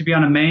sure. You have to be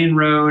on a main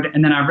road.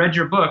 And then I read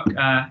your book,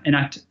 and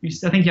I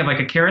think you have like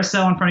a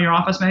carousel in front of your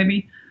office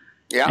maybe.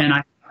 Yeah. And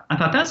I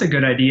thought that's a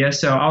good idea.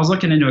 So I was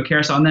looking into a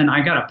carousel, and then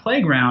I got a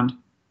playground.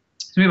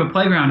 So we have a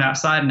playground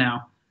outside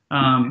now.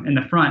 In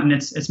the front, and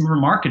it's more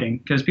marketing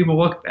because people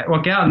look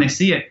out and they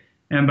see it,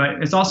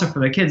 but it's also for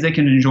the kids. They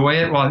can enjoy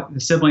it while the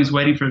siblings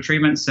waiting for the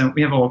treatment. So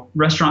we have a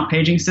restaurant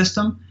paging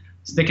system,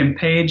 so they can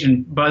page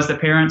and buzz the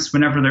parents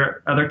whenever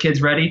their other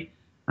kids ready.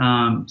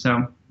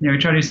 So we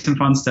try to do some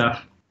fun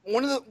stuff.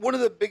 One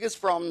of the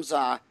biggest problems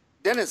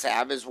dentists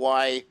have is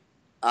why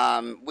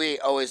we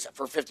always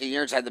for 15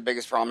 years had the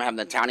biggest problem having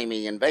the townie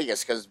meeting in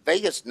Vegas, because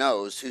Vegas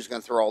knows who's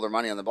going to throw all their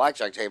money on the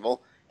blackjack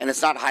table. And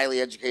it's not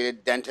highly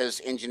educated dentists,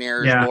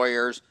 engineers,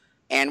 lawyers.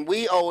 And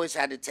we always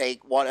had to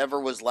take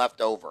whatever was left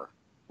over.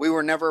 We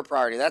were never a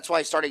priority. That's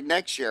why starting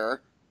next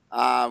year,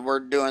 we're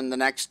doing the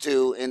next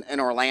 2 in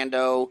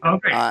Orlando. Oh,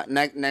 great.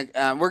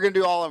 We're going to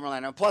do all of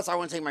Orlando. Plus, I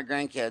want to take my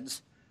grandkids.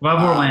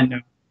 Love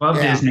Orlando.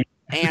 Love Disney.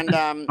 And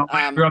my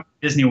wife grew up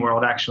at Disney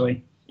World,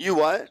 actually. You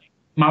what?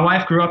 My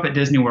wife grew up at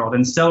Disney World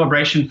in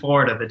Celebration,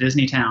 Florida, the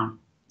Disney town.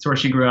 That's where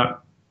she grew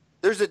up.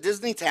 There's a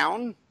Disney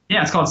town?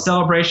 Yeah, it's called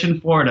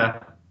Celebration,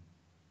 Florida.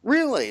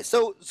 Really?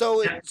 So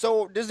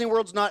Disney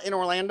World's not in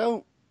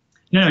Orlando?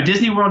 No,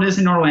 Disney World is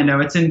in Orlando.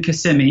 It's in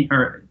Kissimmee,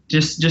 or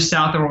just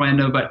south of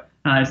Orlando. But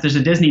there's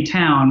a Disney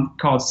town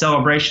called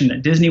Celebration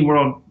that Disney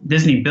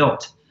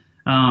built,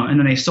 and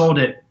then they sold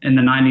it in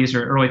the 90s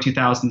or early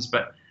 2000s.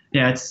 But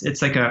yeah,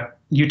 it's like a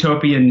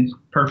utopian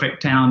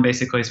perfect town,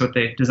 basically, is what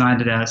they designed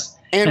it as.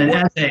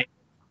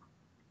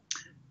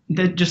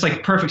 Just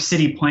like perfect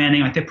city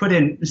planning. Like they put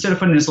in, instead of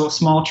putting these little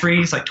small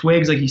trees, like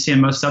twigs, like you see in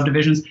most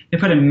subdivisions, they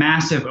put in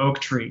massive oak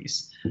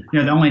trees.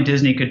 That only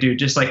Disney could do.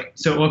 Just like,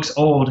 so it looks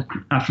old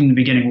from the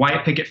beginning.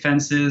 White picket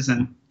fences,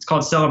 and it's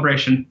called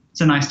Celebration.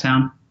 It's a nice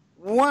town.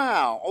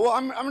 Wow. Well,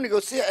 I'm going to go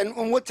see it.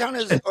 And what town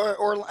is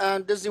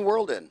Disney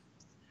World in?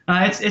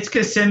 It's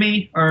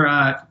Kissimmee, or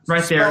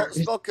right there.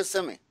 Spell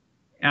Kissimmee.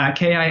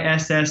 Kissimmee.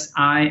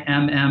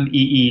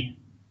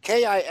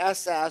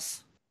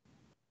 Kiss,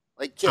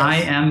 like kiss.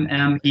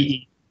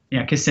 Immee.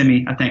 Yeah,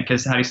 Kissimmee, I think,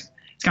 is how it's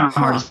kind of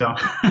hard to spell.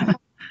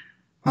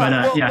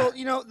 But yeah. Well,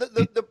 you know,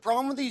 the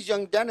problem with these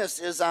young dentists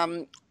is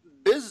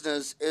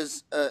business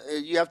is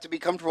you have to be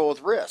comfortable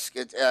with risk.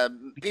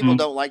 People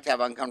don't like to have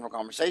uncomfortable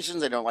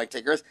conversations. They don't like to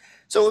take risks.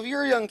 So if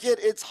you're a young kid,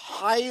 it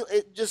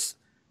just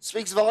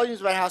speaks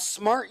volumes about how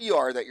smart you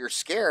are that you're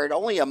scared.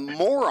 Only a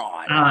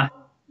moron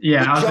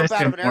yeah, would jump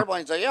out of an airplane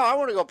and say, yeah, I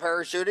want to go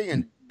parachuting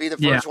and be the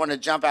first one to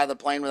jump out of the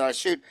plane without a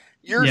chute.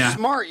 You're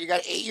smart. You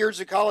got 8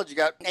 years of college. You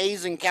got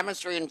A's in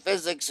chemistry and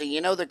physics, and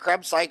you know the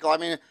Krebs cycle. I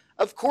mean,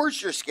 of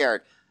course you're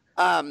scared.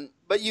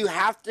 But you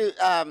have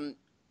to,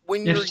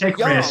 when you're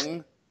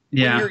young,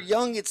 when you're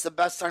young, it's the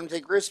best time to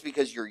take risks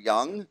because you're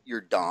young,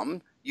 you're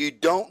dumb, you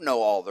don't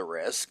know all the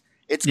risk.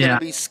 It's going to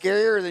be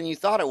scarier than you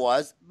thought it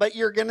was, but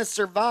you're going to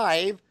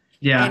survive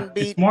and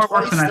be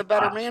twice the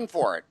better man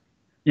for it.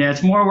 Yeah,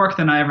 it's more work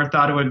than I ever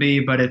thought it would be,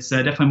 but it's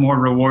definitely more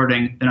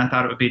rewarding than I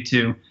thought it would be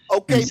too.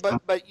 Okay, so,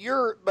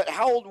 but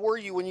how old were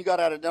you when you got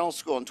out of dental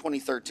school in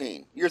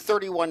 2013? You're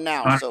 31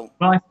 now, so.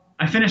 Well,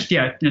 I finished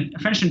in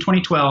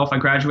 2012. I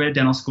graduated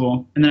dental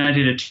school, and then I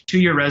did a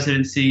 2-year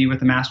residency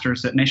with a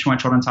master's at Nationwide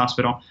Children's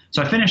Hospital.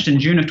 So I finished in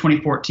June of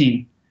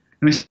 2014,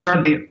 and we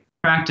started the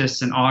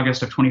practice in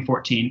August of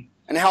 2014.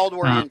 And how old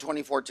were you in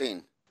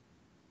 2014?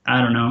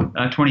 I don't know,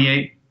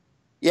 28.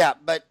 Yeah,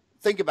 but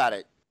think about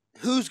it.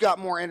 Who's got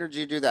more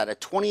energy to do that, a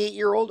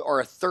 28-year-old or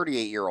a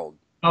 38-year-old?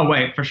 Oh,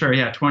 wait, for sure,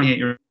 yeah,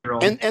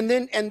 28-year-old. And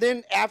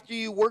then after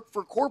you work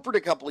for corporate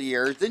a couple of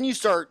years, then you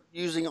start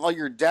using all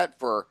your debt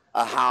for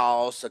a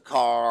house, a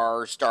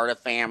car, start a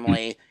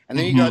family, and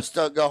then you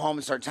go home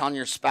and start telling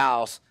your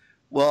spouse,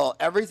 well,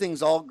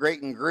 everything's all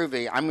great and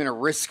groovy. I'm going to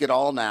risk it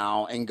all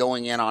now and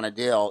going in on a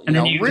deal.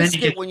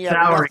 Risk it when you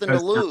have nothing to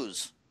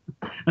lose.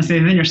 I say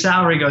then your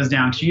salary goes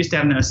down because you used to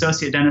have an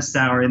associate dentist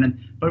salary.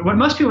 But what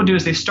most people do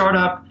is they start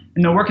up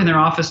and they'll work in their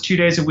office 2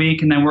 days a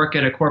week and then work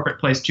at a corporate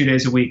place 2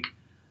 days a week.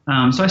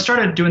 So I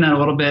started doing that a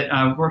little bit.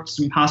 I worked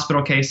some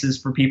hospital cases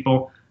for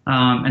people,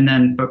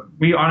 but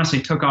we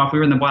honestly took off. We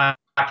were in the black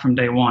from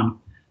day one.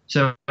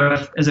 So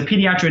as a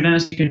pediatric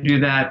dentist, you can do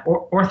that.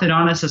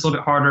 Orthodontist is a little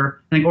bit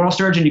harder. I think oral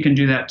surgeon, you can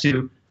do that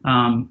too.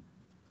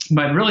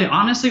 But really,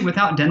 honestly,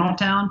 without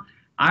Dentaltown,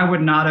 I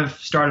would not have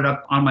started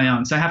up on my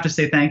own. So I have to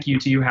say thank you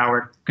to you,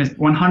 Howard, because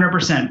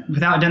 100%,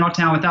 without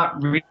Dentaltown, without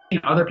reading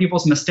other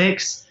people's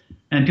mistakes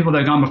and people that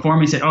have gone before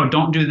me said, oh,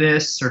 don't do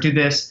this or do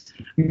this.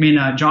 I mean,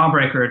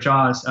 Jawbreaker,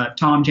 Jaws,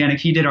 Tom Janik,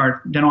 he did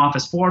our dental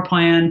office floor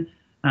plan.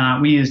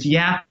 We used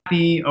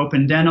Yappy,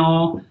 Open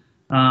Dental,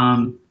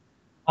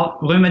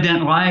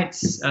 Lumadent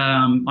Lights,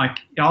 like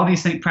all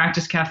these things,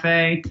 Practice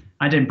Cafe.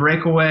 I did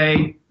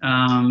Breakaway.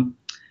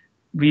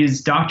 We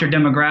used Doctor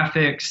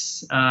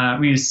Demographics.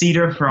 We used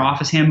Cedar for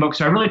office handbook.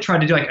 So I really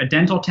tried to do like a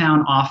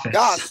Dentaltown office.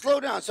 God, slow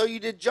down. So you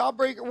did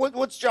Jawbreaker.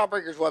 What's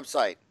Jawbreaker's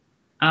website?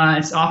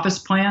 It's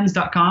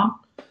officeplans.com.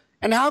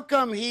 And how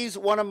come he's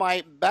one of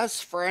my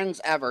best friends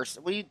ever?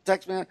 Will you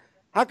text me that?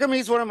 How come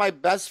he's one of my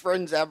best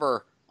friends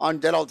ever on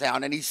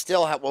Dentaltown and he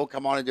still won't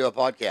come on and do a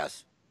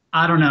podcast?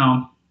 I don't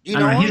know. You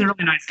know he's a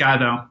really nice guy,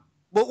 though.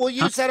 Well, will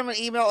you send him an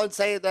email and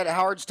say that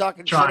Howard's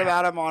talking shit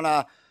about him on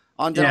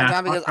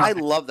Dentaltown? Because I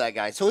love that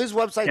guy. So his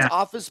website's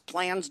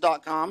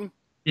officeplans.com.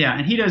 Yeah,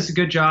 and he does a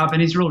good job,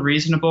 and he's real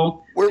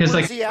reasonable.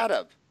 Where's he out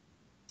of?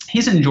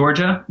 He's in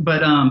Georgia,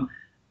 but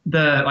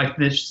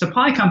the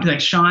supply company like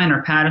Shine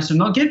or Patterson,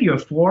 they'll give you a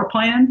floor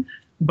plan,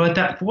 but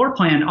that floor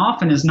plan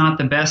often is not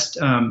the best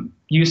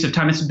use of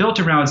time. It's built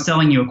around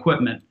selling you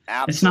equipment.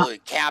 Absolutely,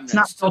 cabinets.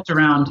 It's not built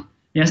around.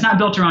 Yeah, it's not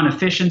built around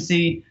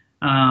efficiency.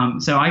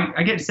 So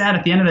I get sad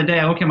at the end of the day.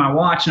 I look at my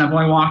watch and I've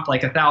only walked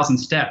like 1,000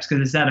 steps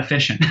because it's that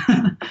efficient,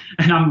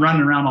 and I'm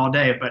running around all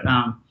day. But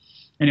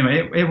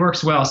anyway, it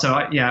works well.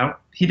 So yeah,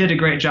 he did a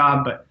great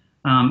job. But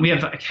we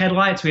have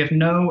headlights. We have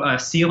no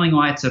ceiling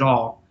lights at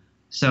all.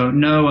 So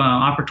no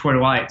operatory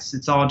lights.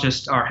 It's all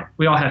just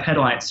we all have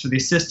headlights for the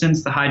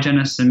assistants, the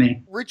hygienists, and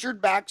me.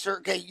 Richard Baxter.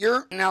 Okay,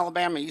 you're in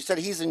Alabama. You said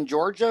he's in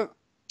Georgia?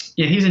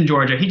 Yeah, he's in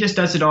Georgia. He just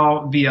does it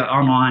all via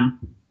online.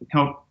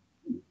 He'll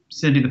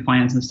send you the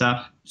plans and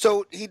stuff.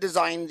 So he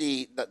designed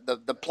the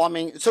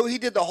plumbing. So he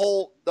did the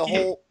whole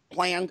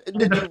plan.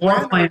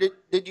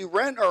 Did you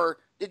rent a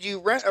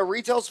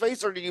retail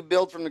space or did you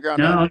build from the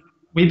ground up? No,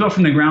 we built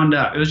from the ground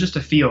up. It was just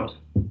a field.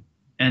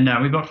 And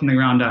we built from the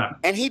ground up.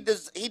 And he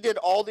did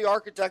all the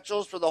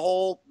architecturals for the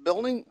whole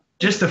building?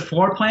 Just the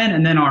floor plan,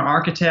 and then our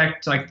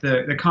architect, like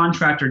the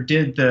contractor,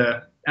 did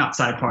the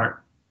outside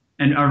part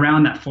and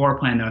around that floor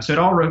plan, though. So it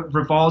all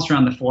revolves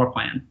around the floor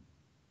plan.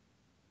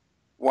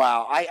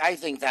 Wow, I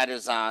think that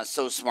is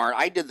so smart.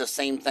 I did the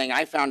same thing.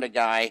 I found a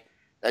guy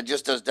that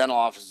just does dental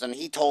offices, and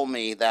he told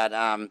me that,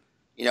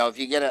 if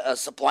you get a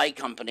supply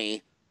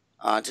company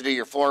to do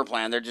your floor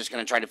plan, they're just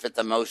going to try to fit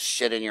the most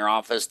shit in your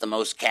office, the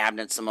most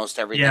cabinets, the most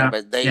everything. Yeah,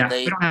 but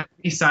we don't have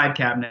any side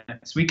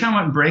cabinets. We kind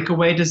of went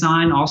breakaway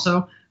design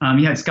also.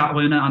 You had Scott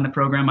Luna on the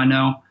program, I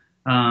know.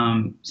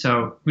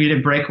 So we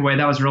did breakaway.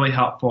 That was really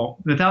helpful.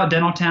 Without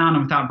Dentaltown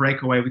and without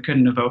breakaway, we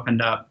couldn't have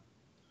opened up.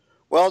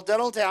 Well,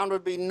 Dentaltown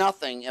would be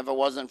nothing if it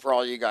wasn't for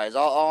all you guys.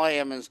 All I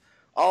am is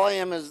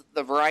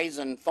the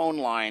Verizon phone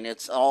line.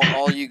 It's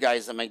all you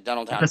guys that make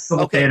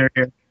Dentaltown. Okay.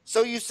 Here.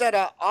 So you said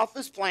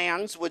office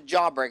plans with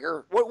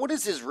Jawbreaker. What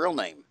is his real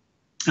name?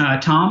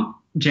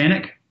 Tom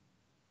Janik.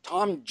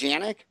 Tom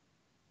Janik?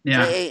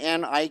 Yeah.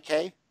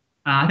 Janik?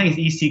 I think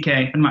it's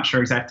ECK. I'm not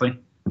sure exactly.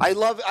 I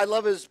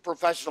love his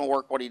professional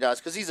work, what he does,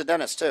 because he's a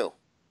dentist too.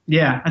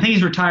 Yeah, I think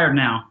he's retired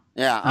now.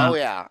 Yeah. Oh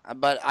yeah.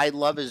 But I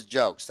love his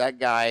jokes. That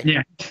guy.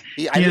 Yeah.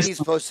 I think he's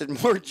posted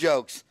more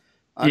jokes.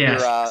 Under,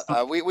 yes.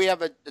 We have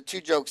the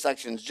 2 joke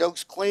sections: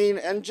 jokes clean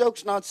and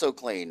jokes not so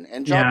clean.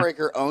 And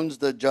Jawbreaker owns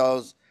the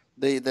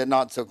the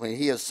not so clean.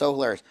 He is so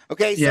hilarious.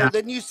 Okay, so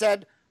then you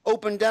said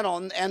open dental,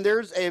 and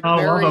there's a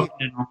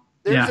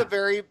a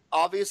very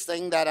obvious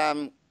thing that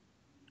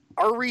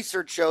our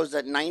research shows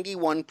that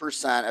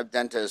 91% of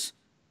dentists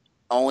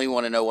only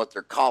want to know what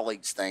their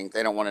colleagues think.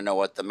 They don't want to know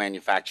what the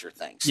manufacturer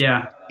thinks.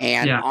 Yeah.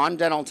 And on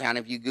Dentaltown,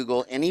 if you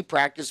Google any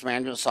practice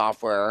management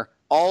software,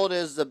 all it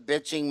is the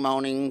bitching,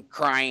 moaning,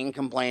 crying,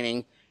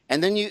 complaining.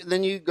 And then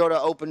you go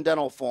to Open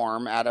Dental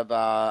Forum out of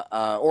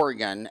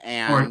Oregon,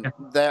 and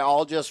they're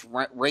all just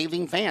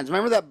raving fans.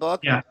 Remember that book?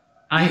 Yeah.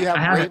 Do you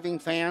have raving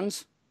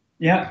fans?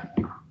 Yeah.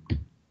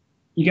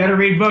 You got to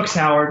read books,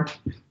 Howard.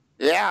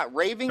 Yeah,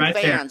 Raving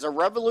Fans, a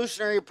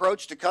revolutionary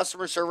approach to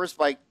customer service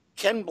by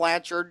Ken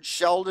Blanchard,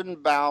 Sheldon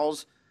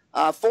Bowles,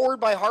 forward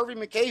by Harvey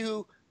McKay,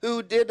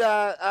 who did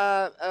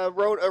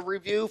wrote a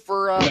review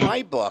for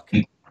my book.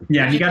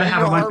 Yeah, you got to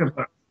have a bunch of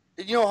books.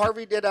 Did you know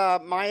Harvey did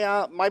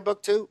my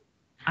book too?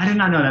 I did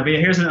not know that, but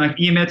here's like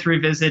E-Myth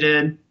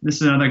Revisited. This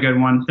is another good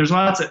one. There's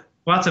lots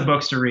of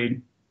books to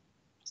read.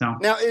 So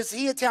now, is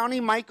he a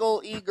townie,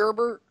 Michael E.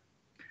 Gerber?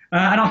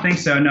 I don't think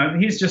so. No,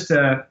 he's just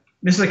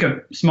this is like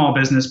a small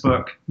business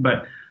book,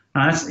 but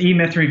that's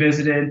E-Myth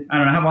Revisited. I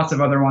don't know. I have lots of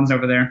other ones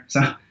over there.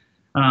 So,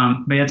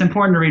 but yeah, it's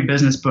important to read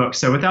business books.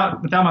 So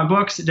without my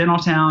books,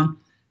 Dentaltown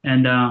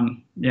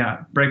and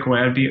Breakaway,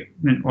 I'd be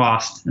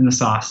lost in the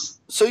sauce.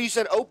 So you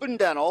said Open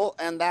Dental,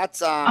 and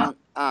that's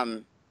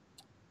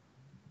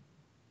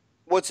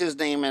what's his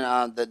name?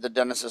 And the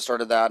dentist that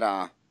started that.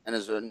 And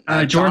his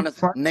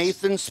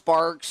Nathan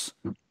Sparks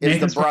is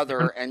the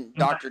brother, and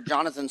Dr.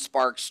 Jonathan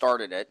Sparks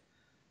started it.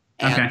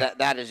 And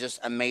that is just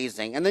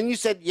amazing. And then you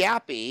said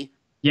Yappy.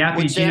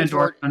 Yappy, Gina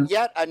Dorfman.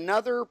 Yet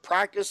another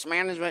practice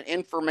management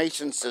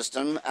information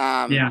system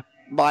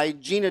by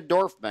Gina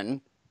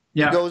Dorfman.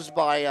 Yeah. Who goes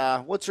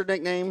by, what's her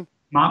nickname?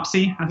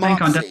 Mopsy, I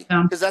think, on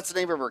Dentaltown. Because that's the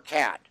name of her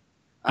cat.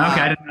 Okay,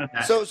 I didn't know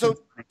that. So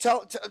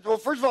well,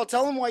 first of all,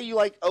 tell them why you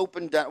like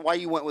why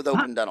you went with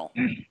Open Dental.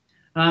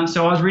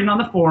 So I was reading on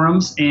the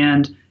forums,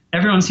 and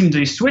everyone seemed to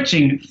be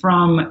switching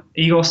from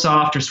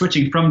EagleSoft or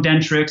switching from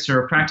Dentrix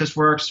or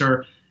PracticeWorks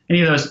or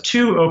any of those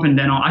to Open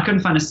Dental. I couldn't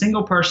find a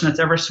single person that's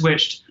ever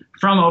switched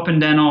from Open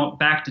Dental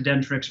back to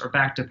Dentrix or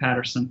back to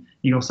Patterson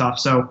EagleSoft.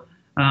 So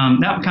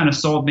that kind of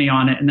sold me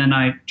on it, and then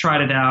I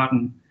tried it out,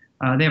 and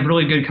they have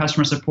really good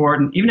customer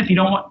support. And even if you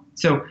don't want,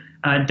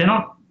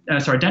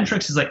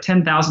 Dentrix is like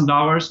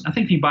 $10,000. I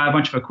think if you buy a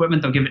bunch of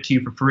equipment, they'll give it to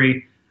you for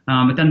free.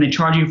 But then they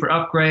charge you for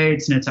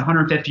upgrades, and it's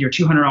 $150 or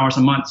 $200 a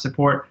month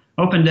support.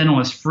 Open Dental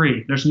is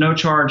free. There's no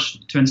charge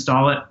to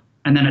install it,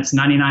 and then it's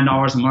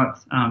 $99 a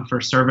month for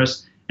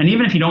service. And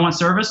even if you don't want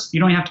service, you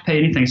don't have to pay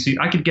anything. So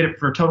I could get it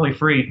for totally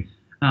free.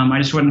 I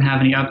just wouldn't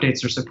have any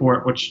updates or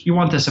support, which you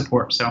want the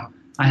support, so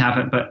I have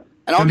it. But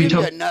and I'll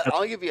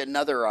give you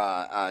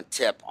another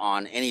tip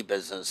on any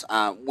business.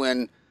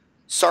 When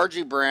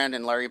Sargey Brand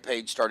and Larry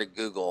Page started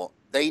Google,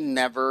 they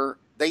never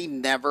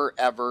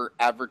ever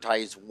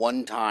advertised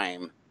one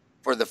time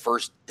for the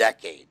first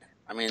decade.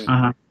 I mean,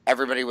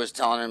 everybody was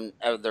telling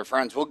them, their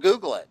friends, well,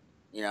 Google it.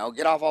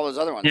 Get off all those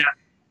other ones.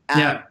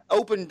 Yeah.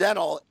 Open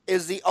Dental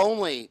is the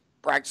only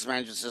practice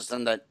management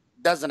system that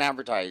doesn't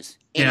advertise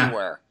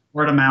anywhere.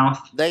 Word of mouth.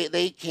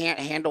 They can't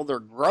handle their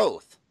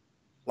growth.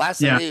 Last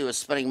thing they do is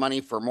spending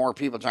money for more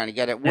people trying to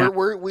get it. We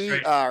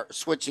are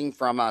switching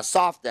from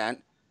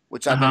SoftDent,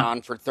 which I've been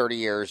on for 30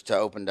 years, to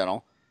Open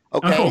Dental.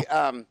 Okay.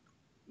 Oh,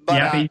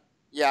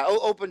 cool.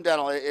 Open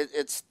Dental.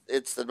 It's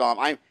the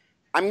bomb.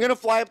 I'm gonna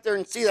fly up there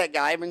and see that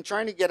guy. I've been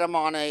trying to get him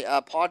on a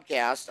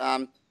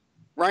podcast.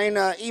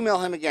 Ryan, email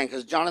him again,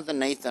 because Jonathan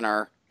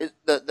Nathan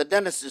the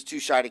dentist is too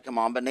shy to come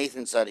on, but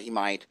Nathan said he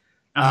might.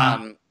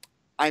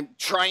 I'm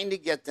trying to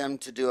get them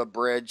to do a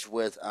bridge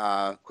with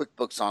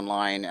QuickBooks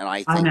Online, and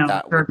I think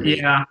that would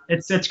be...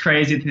 it's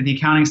crazy that the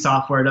accounting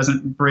software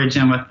doesn't bridge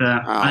in with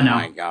the... Oh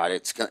my God,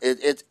 it's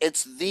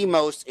the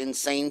most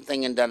insane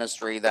thing in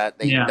dentistry that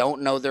they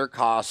don't know their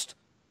cost,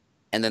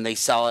 and then they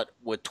sell it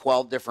with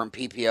 12 different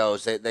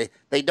PPOs.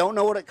 They don't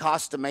know what it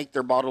costs to make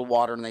their bottled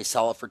water, and they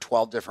sell it for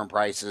 12 different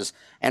prices.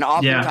 And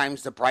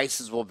oftentimes the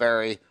prices will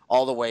vary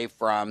all the way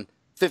from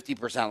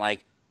 50%,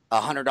 like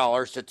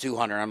 $100 to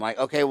 $200. I'm like,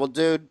 okay, well,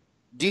 dude,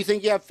 do you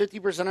think you have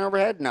 50%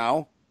 overhead?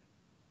 No.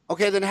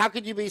 Okay, then how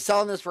could you be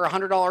selling this for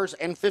 $100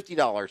 and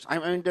 $50? I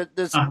mean,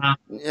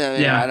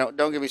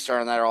 don't get me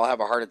started on that, or I'll have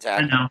a heart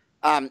attack.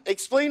 I know.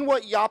 Explain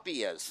what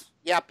Yappy is.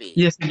 Yappy.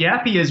 Yes,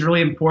 Yappy is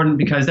really important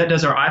because that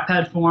does our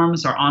iPad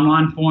forms, our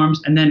online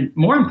forms, and then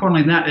more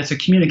importantly than that, it's a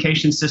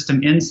communication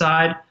system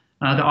inside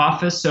the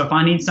office. So if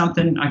I need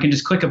something, I can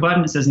just click a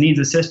button that says needs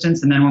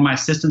assistance, and then one of my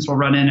assistants will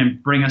run in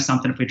and bring us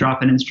something if we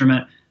drop an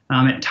instrument.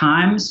 It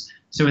times,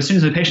 so as soon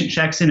as the patient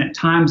checks in, it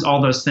times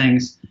all those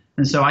things.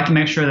 And so I can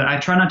make sure that I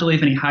try not to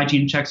leave any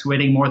hygiene checks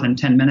waiting more than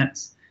 10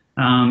 minutes.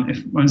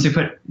 Once they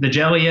put the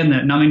jelly in,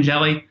 the numbing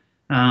jelly,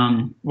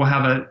 we'll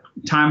have a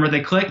time where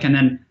they click, and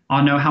then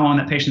I'll know how long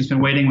that patient's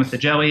been waiting with the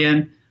jelly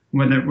in,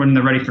 when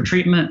they're ready for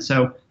treatment.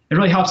 So it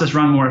really helps us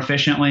run more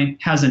efficiently.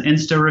 It has an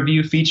Insta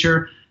review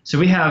feature. So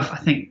we have, I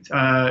think,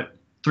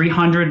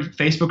 300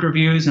 Facebook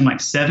reviews and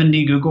like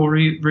 70 Google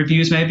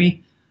reviews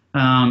maybe.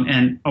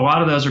 And a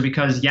lot of those are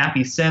because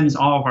Yappy sends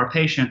all of our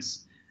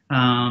patients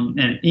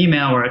an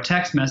email or a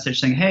text message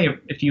saying, hey,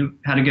 if you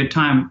had a good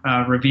time,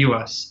 review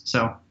us.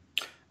 So.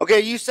 Okay,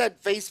 you said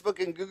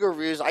Facebook and Google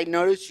reviews. I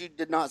noticed you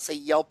did not say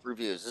Yelp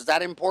reviews. Is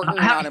that important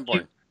or not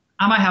important?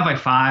 I might have like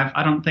 5.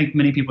 I don't think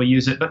many people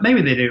use it, but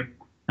maybe they do.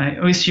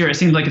 At least here, it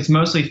seems like it's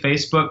mostly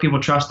Facebook.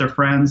 People trust their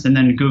friends, and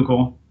then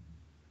Google.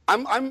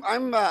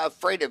 I'm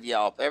afraid of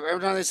Yelp. Every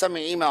time they send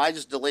me an email, I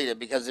just delete it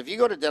because if you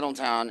go to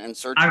Dentaltown and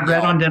search, I've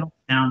read on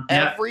Dentaltown.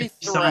 Every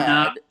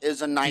thread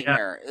is a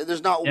nightmare. Yeah.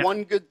 There's not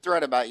one good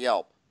thread about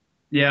Yelp.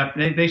 Yeah,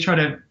 they try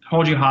to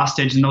hold you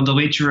hostage, and they'll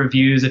delete your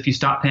reviews if you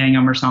stop paying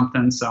them or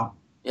something. So.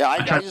 Yeah,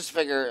 I just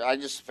figure I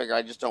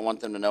just don't want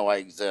them to know I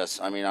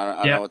exist. I mean, I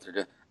don't know what they're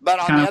doing. But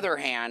on the other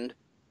hand,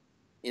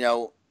 you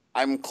know,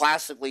 I'm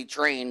classically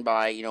trained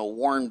by, you know,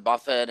 Warren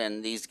Buffett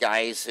and these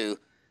guys who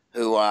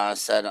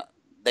said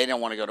they didn't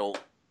want to go to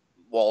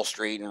Wall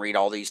Street and read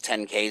all these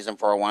 10Ks and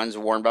 401s.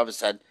 And Warren Buffett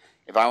said,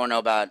 if I want to know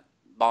about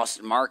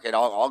Boston market,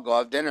 I'll go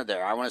have dinner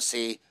there. I want to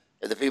see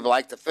if the people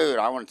like the food.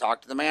 I want to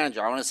talk to the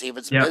manager. I want to see if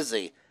it's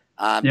busy.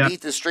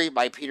 Beat the Street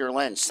by Peter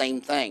Lynch, same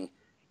thing.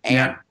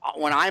 And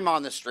when I'm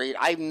on the street,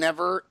 I've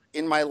never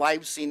in my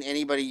life seen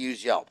anybody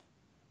use Yelp.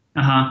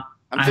 Uh-huh.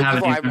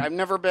 I've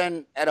never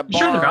been at a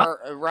bar,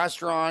 a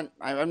restaurant.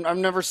 I've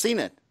never seen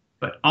it.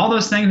 But all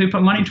those things we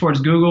put money towards,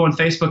 Google and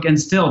Facebook, and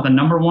still the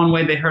number one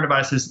way they heard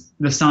about us is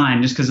the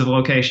sign, just because of the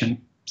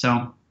location.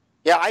 So.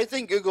 Yeah, I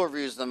think Google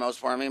reviews the most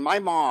for me. My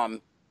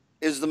mom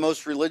is the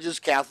most religious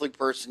Catholic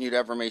person you'd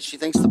ever meet. She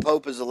thinks the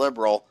Pope is a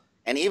liberal.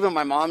 And even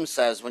my mom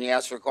says, when you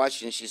ask her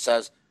questions, she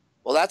says,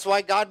 well, that's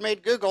why God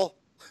made Google.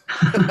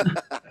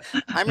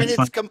 I mean,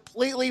 it's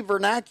completely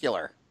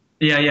vernacular.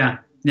 Yeah.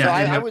 So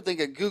I would think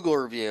a Google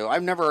review.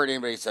 I've never heard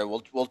anybody say,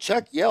 well,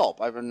 check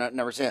Yelp. I've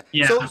never seen it.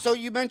 Yeah. So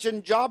you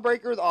mentioned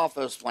Jawbreaker with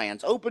Office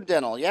Plans, Open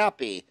Dental,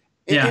 Yappy.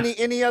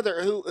 Any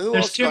other? Who There's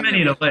else? Too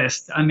many to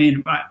list. I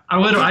mean,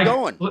 I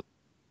going.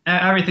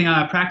 Everything.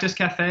 Practice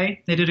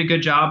Cafe. They did a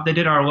good job. They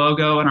did our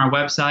logo and our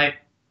website.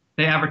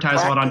 They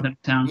advertise a lot on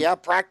Dentaltown. Yeah,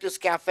 Practice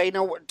Cafe.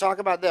 No, talk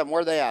about them.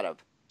 Where are they out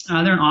of?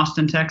 They're in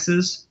Austin,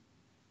 Texas.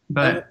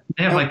 But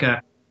they have like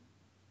a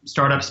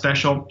startup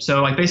special.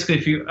 So like basically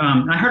if you,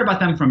 I heard about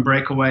them from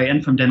Breakaway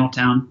and from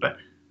Dentaltown, but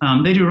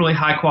they do really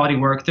high quality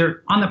work.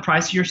 They're on the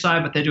pricier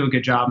side, but they do a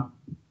good job.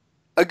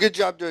 A good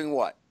job doing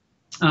what?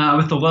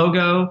 With the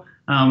logo,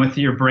 with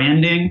your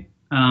branding,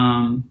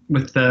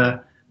 with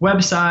the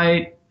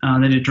website.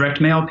 They did a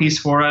direct mail piece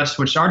for us,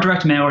 which our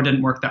direct mailer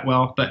didn't work that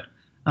well, but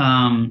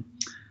I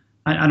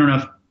don't know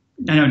if,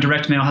 I know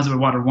direct mail has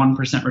about a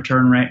 1%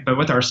 return rate, but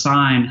with our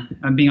sign,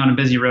 being on a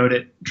busy road,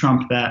 it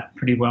trumped that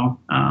pretty well.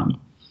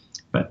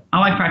 But I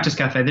like Practice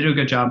Cafe. They do a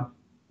good job.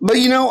 But,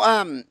 you know,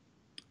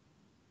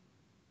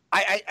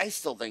 I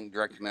still think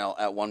direct mail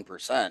at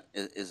 1%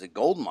 is a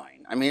gold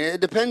mine. I mean,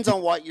 it depends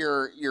on what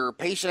your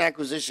patient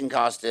acquisition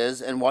cost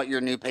is and what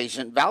your new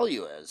patient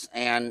value is.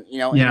 And, you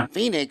know, in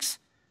Phoenix,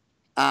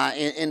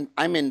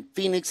 I'm in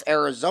Phoenix,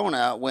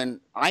 Arizona,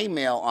 when I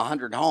mail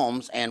 100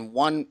 homes and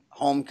one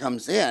home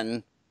comes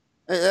in,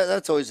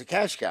 that's always a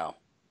cash cow.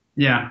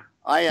 Yeah.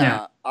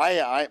 But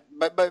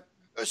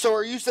so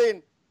are you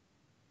saying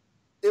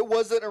it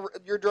wasn't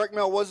your direct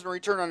mail wasn't a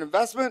return on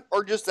investment,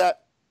 or just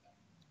that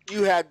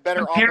you had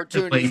better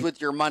opportunities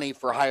with your money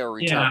for higher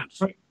returns?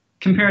 Yeah.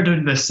 Compared to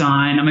the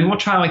sign, I mean, we'll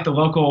try like the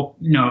local,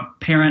 you know,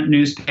 parent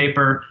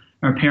newspaper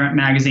or parent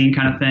magazine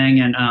kind of thing,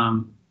 and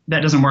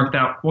that doesn't work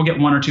out. We'll get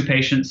 1 or 2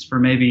 patients for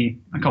maybe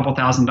a couple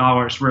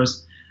 $1,000s,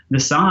 whereas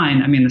the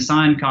sign, I mean, the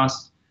sign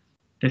costs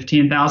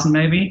 $15,000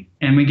 maybe,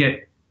 and we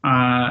get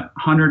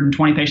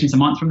 120 patients a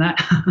month from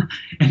that,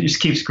 and it just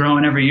keeps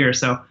growing every year,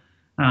 so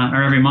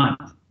or every month.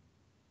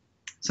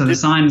 So the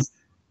signs.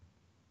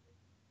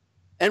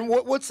 And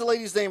what's the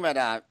lady's name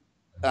at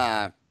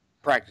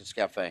Practice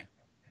Cafe?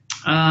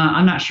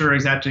 I'm not sure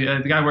exactly.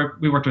 The guy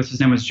we worked with,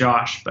 his name was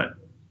Josh, but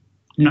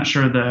I'm not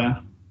sure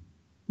the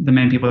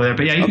main people there.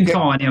 But yeah, you can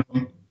call any of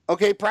them.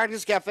 Okay,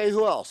 Practice Cafe.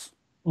 Who else?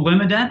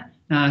 Limident.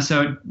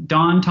 So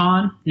Don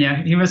Ton.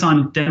 Yeah, he was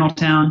on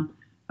Dentaltown.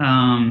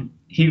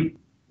 He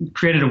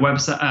created a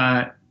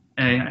website,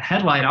 a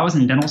headlight. I was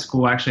in dental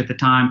school actually at the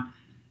time,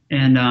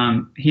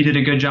 and he did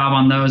a good job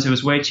on those. It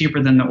was way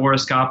cheaper than the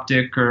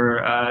Oroscoptic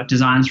or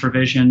Designs for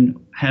Vision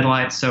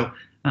headlights. So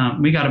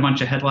We got a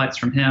bunch of headlights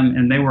from him,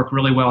 and they work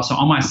really well. So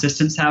all my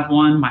assistants have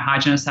one, my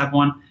hygienists have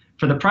one.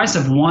 For the price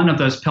of one of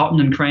those Pelton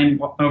and Crane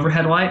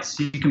overhead lights,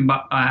 you can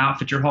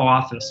outfit your whole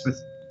office with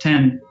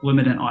 10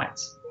 Luminant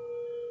lights.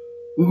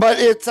 But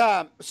it's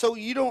so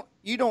you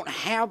don't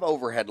have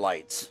overhead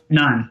lights.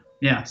 None.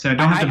 Yeah. So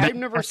I've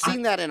never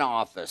seen that in an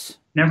office.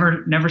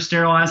 Never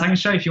sterilized. I can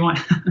show you if you want.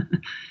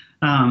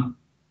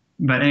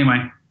 But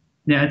anyway,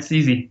 yeah, it's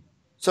easy.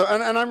 So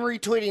and I'm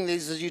retweeting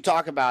these as you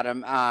talk about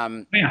them.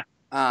 Yeah.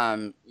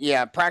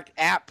 At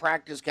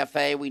Practice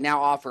Cafe, we now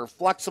offer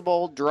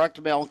flexible direct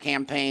mail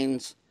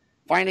campaigns.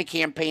 Find a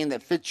campaign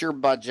that fits your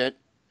budget.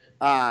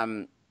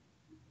 Target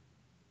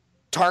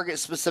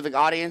specific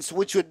audience,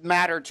 which would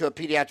matter to a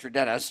pediatric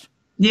dentist.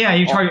 Yeah,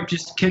 you target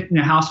just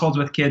households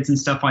with kids and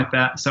stuff like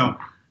that. So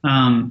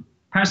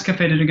Practice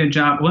Cafe did a good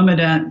job.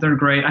 Luminant, they're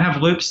great. I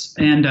have loops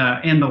and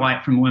the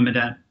light from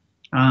Luminant.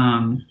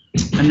 And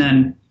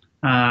then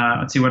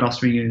let's see what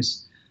else we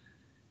use.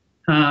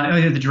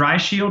 The dry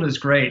shield is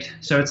great.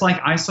 So it's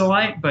like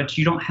Isolite, but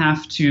you don't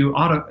have to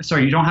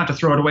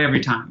throw it away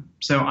every time.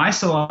 So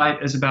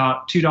Isolite is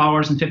about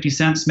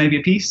 $2.50 maybe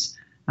a piece,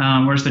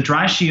 whereas the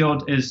dry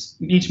shield is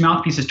each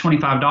mouthpiece is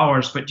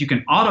 $25, but you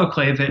can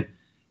autoclave it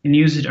and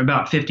use it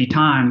about 50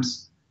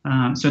 times.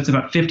 So it's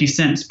about 50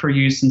 cents per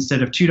use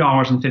instead of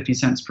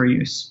 $2.50 per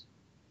use.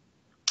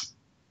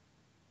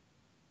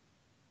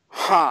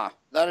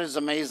 That is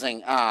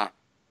amazing.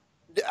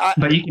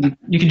 But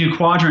you can do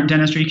quadrant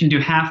dentistry. You can do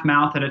half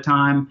mouth at a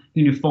time.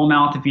 You can do full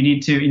mouth if you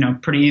need to.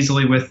 Pretty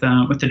easily with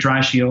the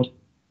dry shield.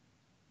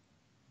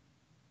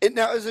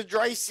 Now, is a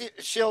dry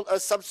shield a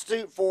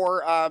substitute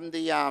for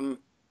the?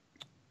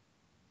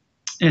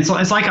 It's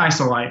like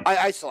Isolite.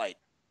 Isolite.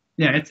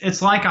 Yeah,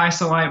 it's like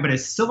Isolite, but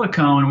it's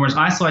silicone, whereas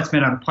Isolite's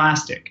made out of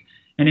plastic.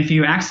 And if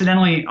you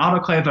accidentally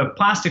autoclave a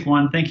plastic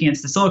one, thinking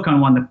it's the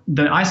silicone one,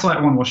 the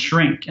Isolite one will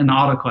shrink in the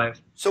autoclave.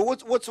 So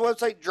what's the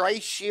website?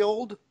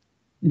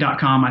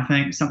 DryShield.com, I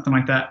think, something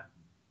like that.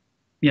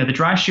 Yeah, the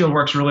dry shield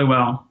works really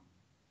well.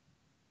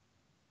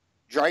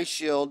 Dry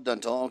Shield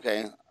Dental.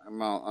 Okay, I'm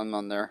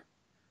on there.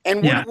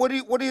 And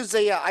what is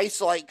a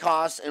Isolite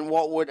cost, and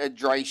what would a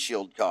dry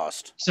shield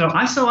cost? So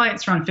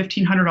Isolite's around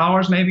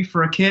 $1,500 maybe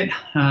for a kit.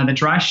 The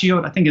dry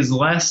shield I think is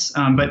less,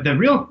 but the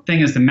real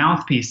thing is the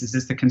mouthpieces,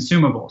 is the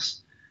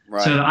consumables.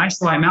 Right. So the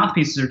Isolite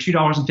mouthpieces are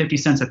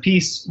 $2.50 a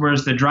piece,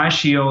 whereas the dry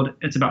shield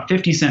it's about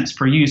 50 cents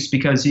per use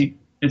because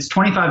it's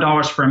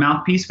 $25 for a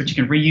mouthpiece, but you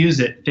can reuse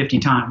it 50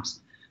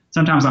 times,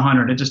 sometimes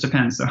 100. It just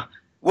depends. So.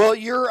 Well,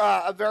 you're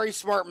a very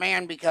smart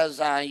man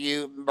because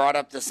you brought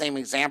up the same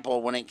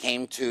example when it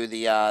came to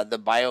the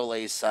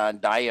BioLace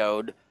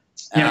diode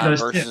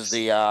versus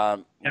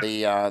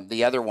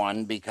the other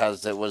one,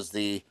 because it was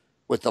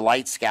with the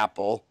light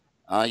scalpel.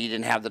 You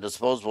didn't have the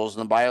disposables,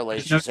 and the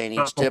BioLace, you're saying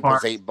each tip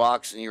was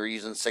 $8, and you were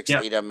using 6 to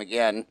 8 of them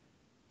again.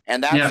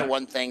 And that's the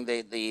one thing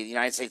the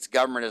United States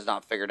government has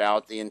not figured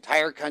out. The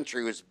entire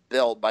country was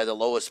built by the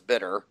lowest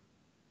bidder.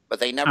 But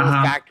they never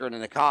factored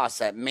in the cost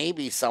that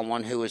maybe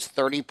someone who is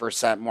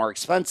 30% more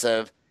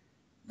expensive,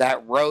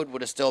 that road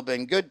would have still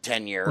been good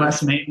 10 years.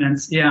 Less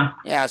maintenance, yeah.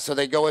 Yeah, so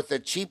they go with the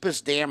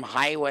cheapest damn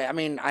highway. I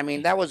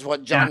mean that was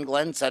what John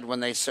Glenn said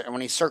when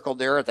he circled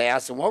the Earth. They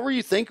asked him, "What were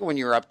you thinking when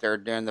you were up there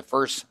doing the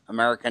first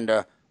American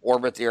to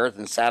orbit the Earth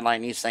and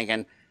satellite?"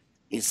 And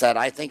he said,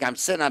 "I think I'm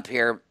sitting up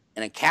here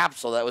in a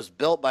capsule that was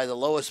built by the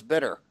lowest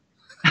bidder."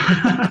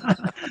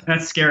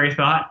 That's a scary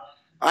thought.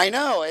 I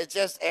know, it's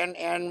just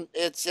and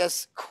it's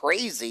just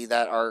crazy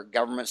that our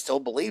government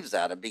still believes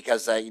that,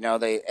 because they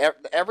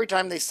every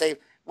time they save,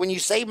 when you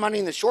save money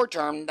in the short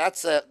term,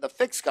 that's the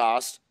fixed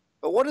cost.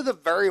 But what are the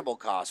variable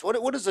costs?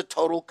 What is the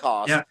total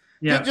cost?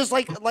 Yeah. Just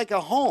like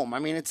a home. I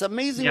mean, it's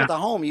amazing with a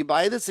home. You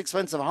buy this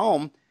expensive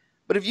home,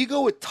 but if you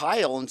go with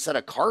tile instead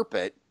of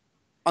carpet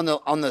on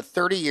the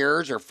 30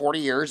 years or 40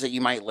 years that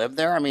you might live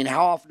there, I mean,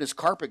 how often does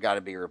carpet got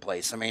to be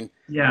replaced? I mean,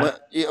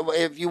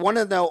 if you want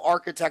to know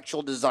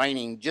architectural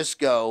designing, just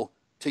go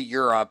to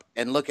Europe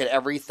and look at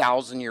every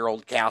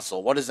 1,000-year-old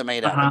castle. What is it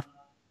made out of?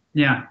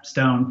 Yeah,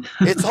 stone.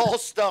 It's all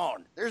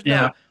stone. There's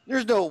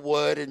no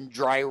wood and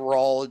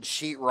drywall and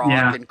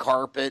sheetrock and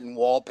carpet and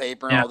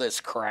wallpaper and all this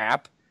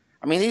crap.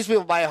 I mean, these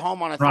people buy a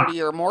home on a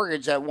 30-year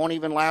mortgage that won't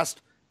even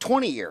last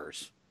 20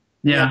 years.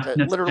 Yeah, you have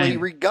to literally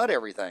regut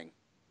everything.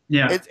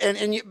 Yeah,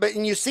 and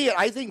you see it.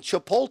 I think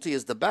Chipotle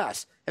is the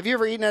best. Have you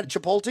ever eaten at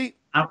Chipotle?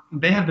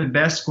 They have the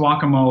best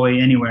guacamole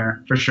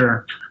anywhere for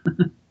sure.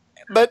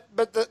 but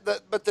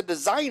the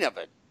design of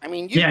it. I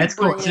mean, it's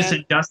cool. It's just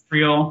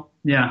industrial.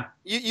 Yeah.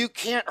 You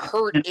can't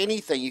hurt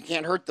anything. You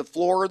can't hurt the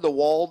floor, the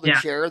wall, the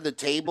chair, the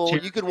table.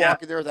 You could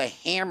walk in there with a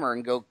hammer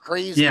and go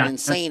crazy and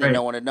insane and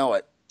no one would know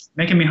it.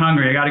 Making me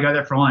hungry. I got to go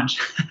there for lunch.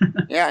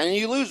 Yeah, and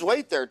you lose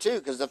weight there too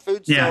because the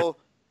food's so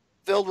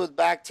filled with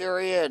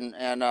bacteria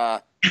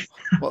and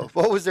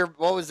what was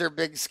their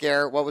big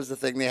scare? What was the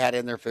thing they had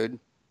in their food?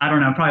 I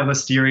don't know, probably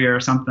Listeria or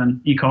something,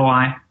 E.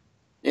 coli.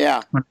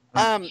 Yeah.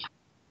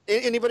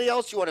 Anybody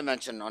else you want to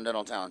mention on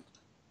Dentaltown?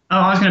 Oh,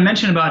 I was going to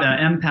mention about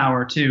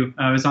Empower too.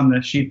 It was on the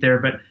sheet there,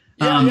 but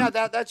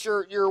that's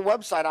your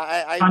website.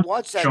 I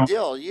watched that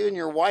deal. You and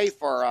your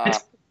wife are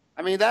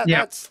I mean that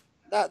Yeah, that's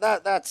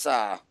it's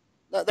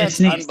that's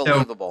neat. So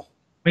unbelievable.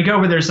 we go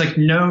where there's like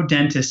no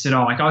dentists at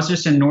all. Like I was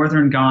just in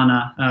northern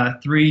Ghana.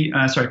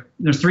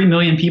 There's 3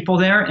 million people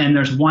there, and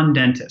there's one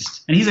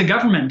dentist, and he's a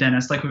government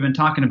dentist, like we've been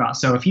talking about.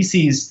 So if he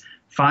sees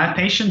 5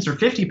 patients or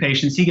 50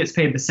 patients, he gets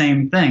paid the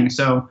same thing.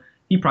 So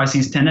he probably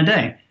sees 10 a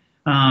day.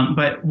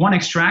 But one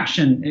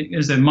extraction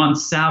is a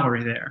month's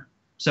salary there.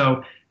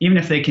 So even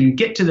if they can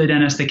get to the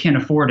dentist, they can't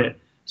afford it.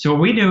 So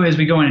what we do is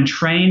we go in and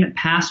train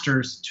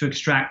pastors to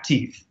extract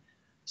teeth.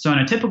 So on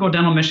a typical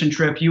dental mission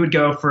trip, you would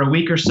go for a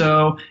week or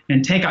so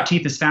and take out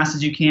teeth as fast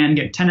as you can,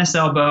 get tennis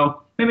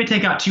elbow, maybe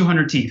take out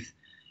 200 teeth.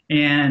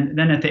 And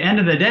then at the end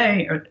of the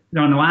day, or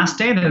on the last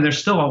day, there's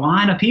still a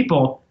line of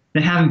people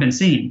that haven't been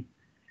seen.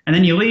 And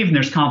then you leave and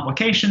there's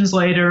complications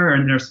later,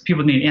 and there's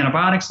people need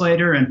antibiotics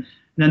later, and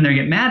then they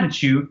get mad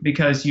at you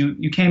because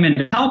you came in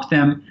to help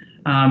them,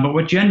 but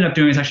what you ended up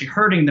doing is actually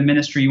hurting the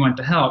ministry you went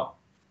to help.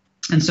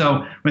 And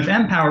so with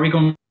Empower, we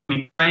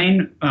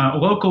train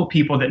local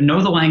people that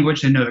know the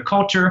language, they know the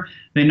culture,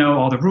 they know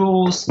all the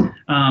rules,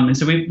 and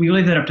so we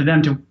leave that up to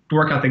them to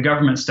work out the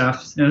government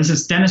stuff. This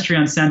is Dentistry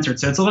Uncensored,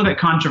 so it's a little bit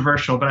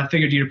controversial, but I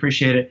figured you'd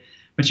appreciate it.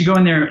 But you go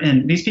in there,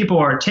 and these people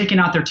are taking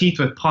out their teeth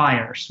with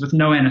pliers, with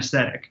no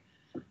anesthetic.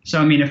 So,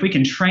 I mean, if we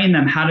can train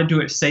them how to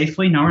do it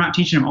safely, now we're not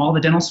teaching them all the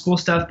dental school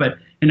stuff, but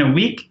in a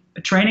week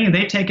training,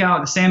 they take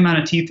out the same amount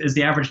of teeth as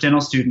the average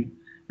dental student.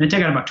 They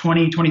take out about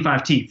 20,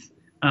 25 teeth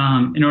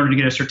in order to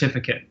get a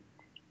certificate.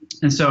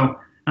 And so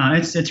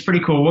it's pretty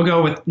cool. We'll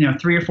go with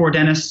 3 or 4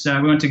 dentists.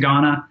 We went to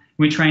Ghana.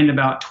 We trained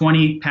about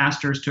 20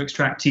 pastors to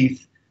extract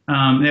teeth.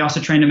 They also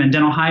trained them in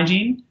dental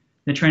hygiene.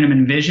 They trained them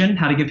in vision,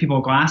 how to give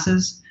people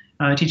glasses.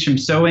 They teach them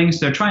sewing.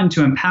 So they're trying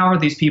to empower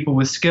these people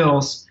with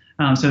skills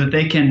so that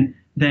they can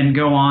then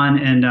go on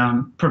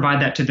and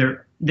provide that to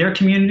their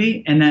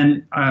community, and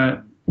then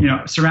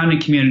surrounding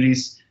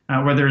communities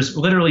where there's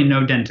literally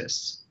no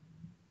dentists.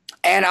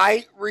 And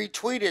I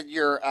retweeted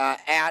your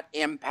at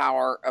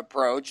Empower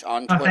approach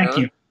on Twitter. Oh, thank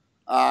you.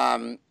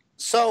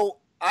 So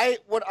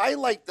what I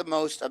like the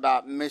most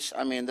about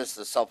I mean, this is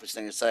a selfish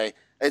thing to say.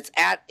 It's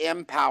at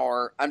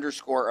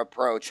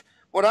Empower_approach.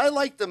 What I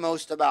like the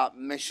most about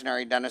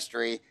missionary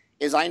dentistry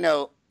is I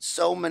know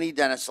so many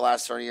dentists the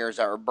last 30 years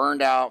that were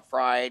burned out,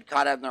 fried,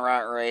 caught up in the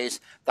rat race,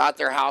 thought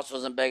their house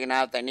wasn't big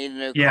enough, they needed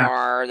a new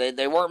car,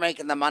 they weren't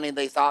making the money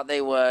they thought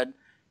they would,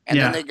 and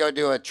then they go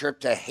do a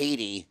trip to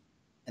Haiti,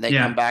 and they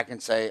come back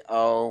and say,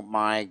 "Oh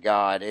my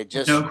God!" It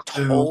just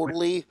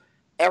totally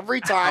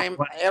every time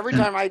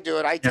I do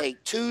it, I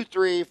take 2,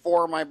 3,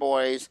 4 of my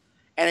boys,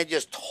 and it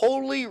just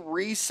totally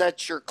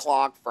resets your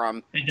clock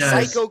from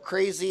psycho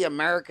crazy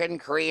American,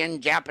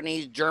 Korean,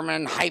 Japanese,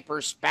 German, hyper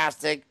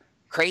spastic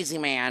crazy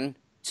man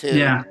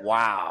to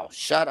wow,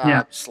 shut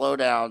up, slow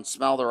down,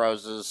 smell the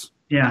roses.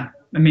 Yeah.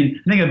 I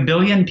mean, I think 1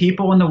 billion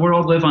people in the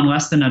world live on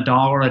less than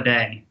 $1 a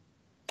day.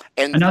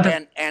 And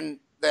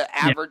the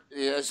average,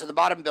 so the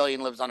bottom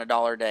billion lives on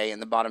 $1 a day,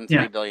 and the bottom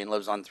 3 billion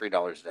lives on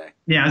 $3 a day.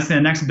 Yeah, it's the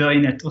next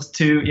billion. It's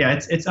 2. Yeah,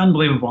 it's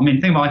unbelievable. I mean,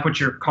 think about like what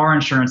your car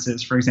insurance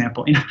is, for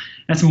example.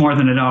 That's more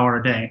than $1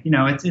 a day.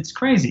 It's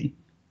crazy.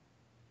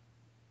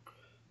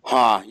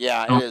 Huh?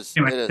 Yeah, it is.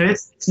 Anyway, so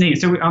it's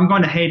neat. So I'm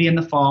going to Haiti in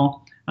the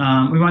fall.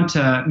 We went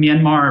to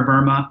Myanmar or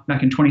Burma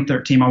back in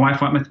 2013. My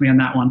wife went with me on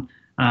that one.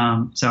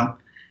 So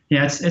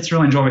yeah, it's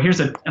really enjoyable. I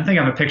think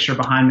I have a picture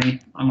behind me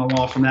on the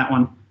wall from that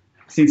one.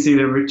 So you can see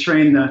that we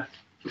trained the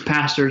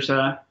pastors.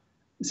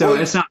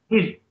 It's not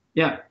easy.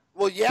 Yeah.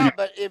 Well, yeah,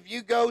 but if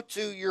you go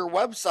to your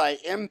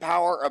website,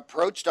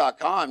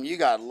 empowerapproach.com, you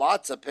got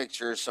lots of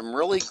pictures, some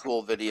really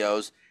cool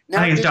videos.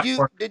 Now,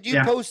 did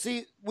you post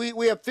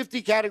we have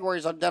 50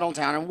 categories on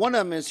Dentaltown, and one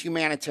of them is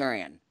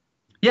humanitarian.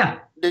 Yeah.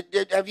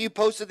 Have you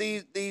posted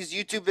these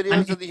YouTube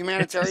videos of the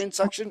humanitarian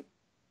section?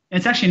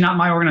 It's actually not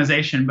my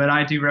organization, but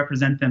I do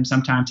represent them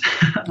sometimes.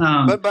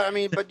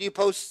 But do you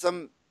post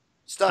some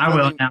stuff? I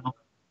will now.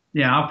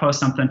 Yeah, I'll post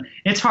something.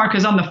 It's hard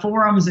because on the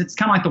forums, it's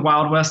kind of like the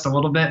Wild West a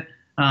little bit.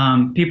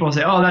 People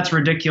say, "Oh, that's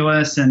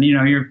ridiculous," and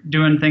you're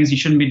doing things you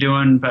shouldn't be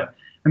doing. But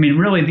I mean,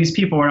 really, these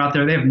people are out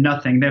there. They have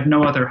nothing. They have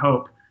no other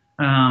hope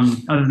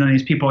other than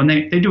these people, and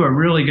they do a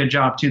really good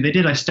job too. They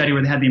did a study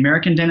where they had the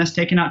American dentists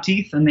taking out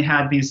teeth, and they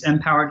had these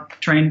empowered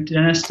trained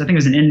dentists. I think it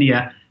was in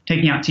India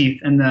taking out teeth,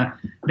 and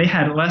they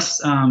had less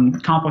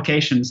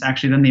complications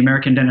actually than the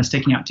American dentists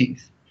taking out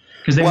teeth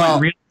because they went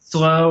really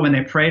slow and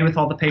they prayed with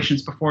all the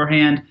patients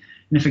beforehand.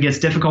 And if it gets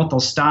difficult, they'll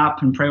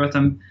stop and pray with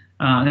them.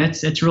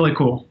 It's really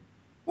cool.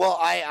 Well,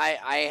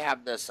 I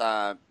have this.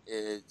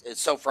 It's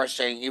so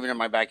frustrating, even in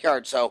my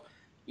backyard. So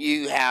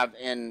you have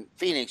in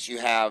Phoenix, you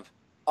have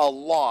a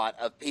lot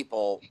of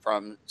people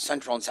from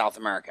Central and South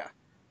America,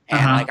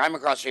 and like I'm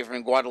across the street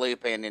from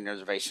Guadalupe Indian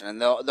Reservation,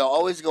 and they'll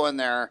always go in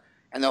there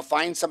and they'll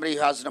find somebody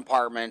who has an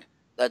apartment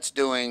that's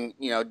doing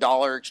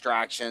dollar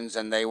extractions,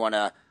 and they want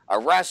to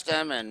arrest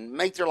them and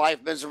make their life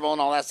miserable and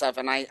all that stuff.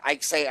 And I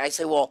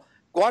say, well,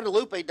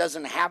 Guadalupe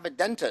doesn't have a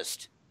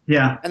dentist.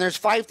 Yeah. And there's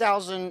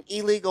 5,000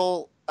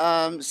 illegal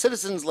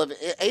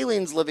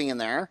aliens living in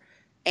there.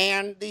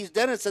 And these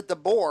dentists at the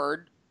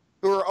board,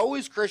 who are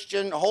always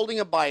Christian, holding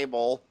a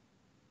Bible,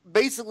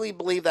 basically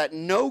believe that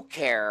no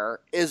care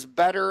is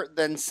better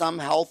than some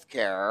health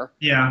care.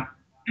 Yeah.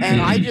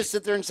 And I just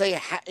sit there and say,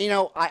 you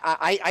know,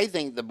 I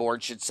think the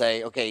board should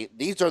say, okay,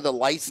 these are the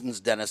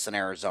licensed dentists in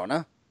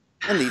Arizona,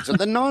 and these are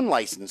the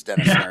non-licensed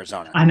dentists in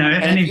Arizona. I know.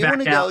 And if you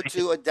want to go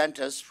to a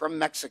dentist from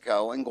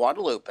Mexico in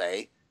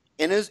Guadalupe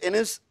in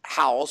his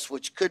house,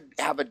 which could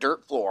have a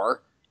dirt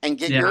floor, and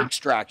get your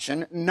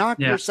extraction, knock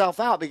yourself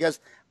out, because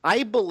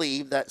I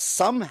believe that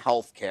some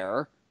health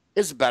care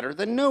is better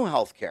than no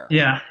health care.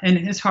 Yeah, and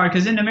it's hard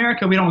because in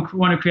America we don't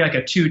want to create like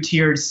a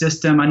two-tiered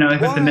system. I know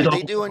with the middle.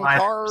 They do in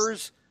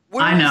cars.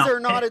 Where is there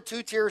not a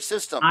two-tier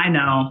system? I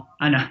know.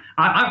 I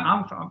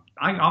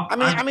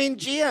mean,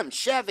 GM,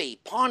 Chevy,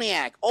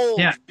 Pontiac,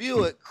 Olds,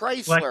 Buick,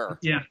 Chrysler.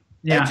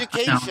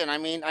 Education. I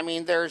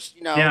mean, there's,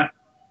 you know. Yeah.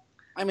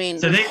 I mean,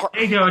 so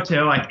they go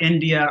to like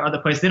India or other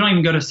places. They don't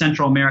even go to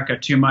Central America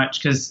too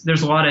much because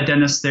there's a lot of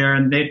dentists there,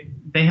 and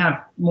they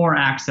have more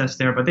access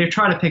there. But they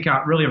try to pick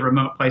out really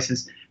remote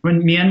places.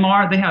 When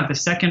Myanmar, they have the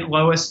second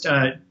lowest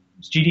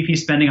GDP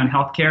spending on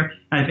healthcare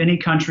out of any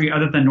country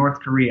other than North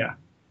Korea.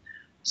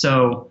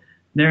 So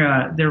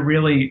they're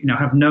really, you know,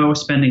 have no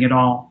spending at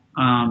all,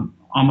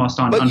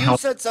 almost on. But on you health.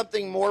 said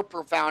something more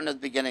profound at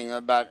the beginning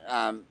about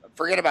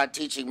forget about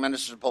teaching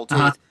ministers to pull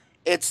teeth.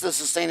 It's the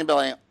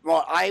sustainability.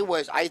 Well,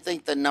 I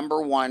think the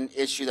number one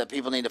issue that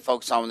people need to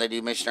focus on when they do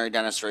missionary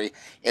dentistry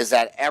is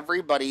that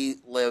everybody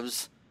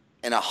lives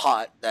in a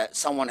hut that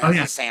someone has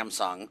a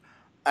Samsung,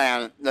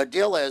 and the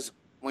deal is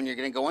when you're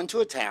going to go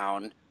into a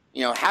town.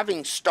 You know,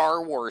 having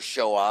Star Wars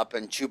show up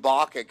and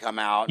Chewbacca come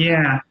out,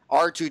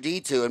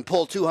 R2-D2 and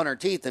pull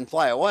 200 teeth and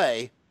fly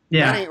away,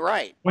 that ain't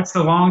right. What's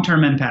the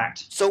long-term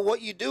impact? So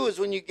what you do is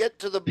when you get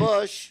to the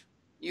bush,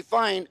 you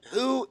find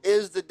who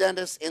is the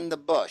dentist in the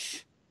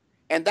bush.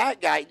 And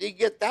that guy, you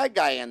get that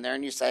guy in there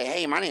and you say,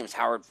 hey, my name's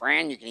Howard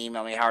Farran. You can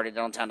email me,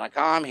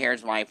 howard@dentaltown.com.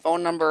 Here's my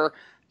phone number.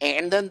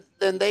 And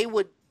then they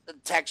would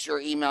text you or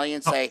email you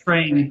and say,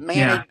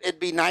 man, it'd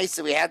be nice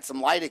if we had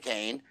some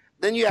lidocaine.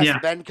 Then you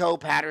have Benco,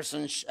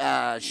 Patterson,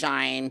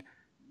 Shine.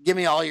 Give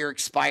me all your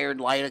expired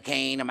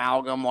lidocaine,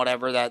 amalgam,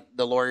 whatever that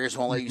the lawyers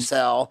won't let you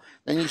sell.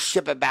 Then you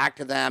ship it back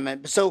to them.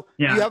 And so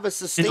you have a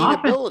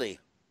sustainability.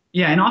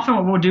 And often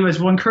what we'll do is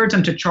we'll encourage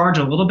them to charge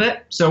a little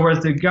bit. So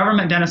whereas the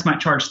government dentist might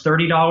charge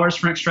 $30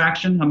 for an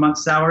extraction, a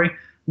month's salary,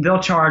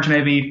 they'll charge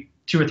maybe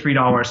 $2 or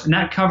 $3. And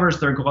that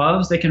covers their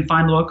gloves they can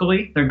find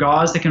locally, their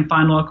gauze they can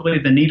find locally,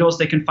 the needles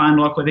they can find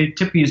locally. They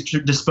typically use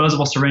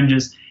disposable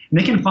syringes. And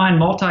they can find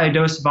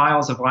multi-dose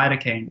vials of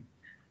lidocaine.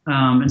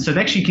 And so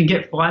they actually can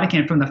get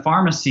lidocaine from the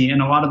pharmacy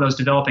in a lot of those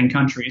developing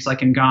countries,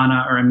 like in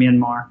Ghana or in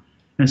Myanmar.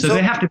 And so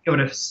they have to be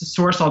able to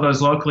source all those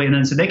locally. And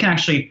then so they can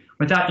actually,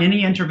 without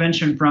any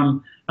intervention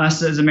from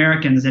us as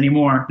Americans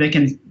anymore, they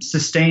can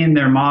sustain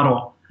their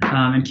model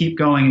and keep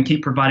going and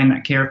keep providing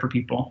that care for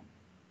people.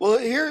 Well,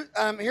 here's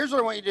what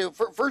I want you to do.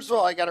 First of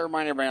all, I got to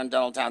remind everybody on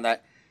Dentaltown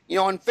that, you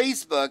know, on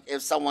Facebook,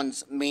 if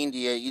someone's mean to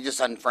you, you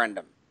just unfriend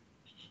them.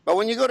 But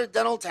when you go to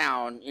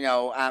Dentaltown, you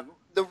know,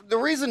 the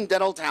reason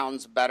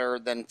Dentaltown's better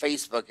than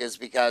Facebook is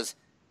because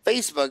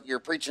Facebook, you're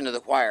preaching to the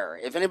choir.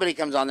 If anybody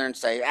comes on there and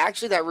say,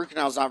 actually, that root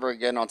canal is not very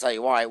good, and I'll tell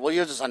you why, well,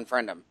 you'll just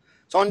unfriend them.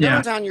 So on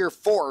Dentaltown, you're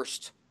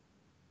forced,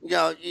 you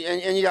know,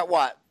 and you got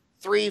what,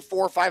 300,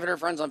 400, 500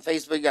 friends on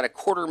Facebook. You got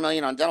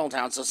 250,000 on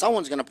Dentaltown, so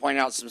someone's going to point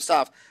out some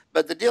stuff.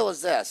 But the deal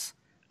is this.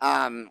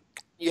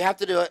 You have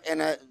to do it in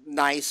a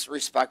nice,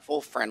 respectful,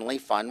 friendly,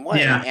 fun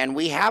way. And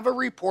we have a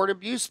report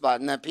abuse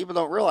button that people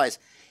don't realize.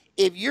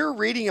 If you're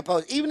reading a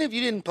post, even if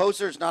you didn't post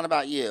it, it's not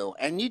about you,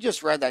 and you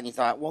just read that and you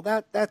thought, well,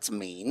 that's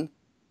mean.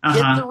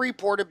 Hit the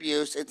report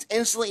abuse. It's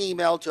instantly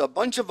emailed to a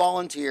bunch of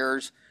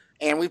volunteers,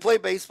 and we play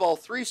baseball,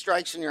 3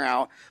 strikes and you're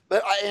out.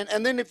 But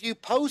and then if you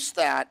post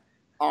that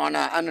on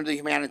under the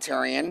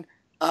humanitarian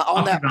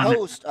on that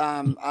post,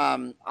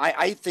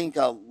 I think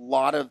a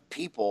lot of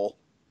people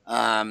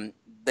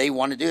they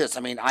want to do this.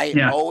 I mean,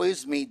 I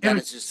always meet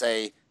dentists who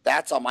say,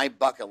 that's on my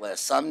bucket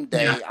list.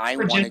 Someday I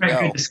want to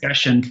go. Good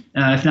discussion,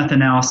 if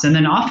nothing else. And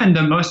then often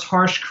the most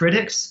harsh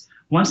critics,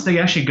 once they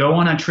actually go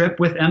on a trip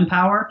with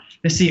Empower,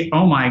 they see,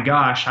 oh my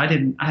gosh, I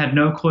had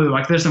no clue.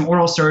 Like there's some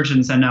oral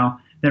surgeons I know.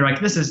 They're like,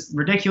 this is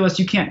ridiculous.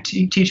 You can't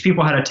teach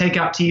people how to take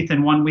out teeth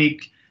in 1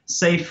 week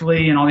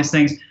safely and all these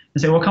things.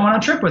 They say, well, come on a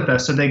trip with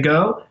us. So they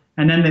go,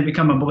 and then they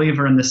become a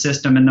believer in the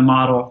system and the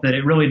model, that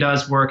it really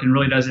does work and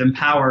really does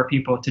empower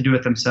people to do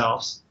it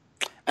themselves.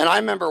 And I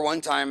remember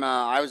one time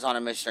I was on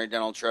a missionary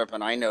dental trip,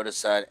 and I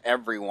noticed that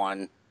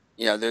everyone,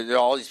 you know, there are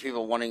all these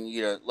people wanting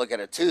you to look at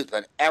a tooth,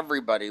 but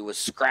everybody was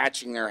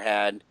scratching their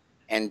head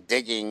and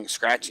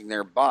scratching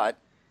their butt.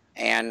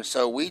 And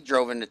so we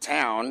drove into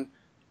town,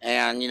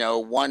 and, you know,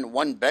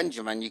 one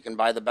Benjamin, you can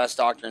buy the best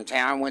doctor in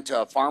town, went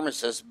to a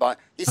pharmacist, but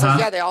he says,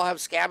 yeah, they all have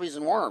scabies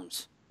and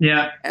worms.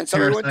 Yeah. And so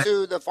we went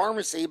to the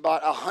pharmacy,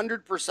 bought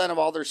 100% of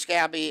all their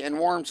scabby and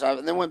worm stuff,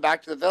 and then went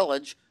back to the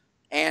village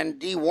and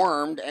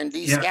dewormed and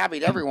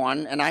de-scabbied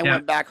everyone. And I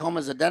went back home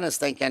as a dentist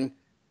thinking,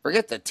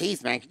 forget the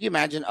teeth, man. Could you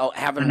imagine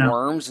having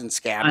worms and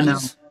scabies? I know.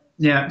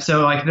 Yeah.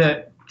 So like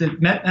the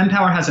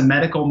Empower has a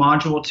medical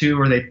module too,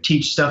 where they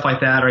teach stuff like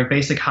that, or like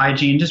basic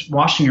hygiene, just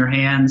washing your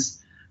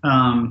hands,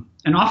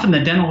 And often the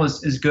dental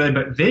is good,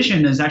 but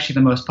vision is actually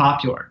the most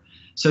popular.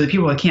 So the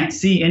people that can't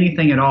see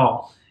anything at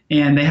all,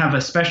 and they have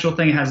a special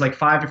thing that has like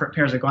 5 different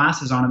pairs of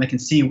glasses on, and they can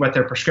see what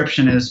their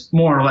prescription is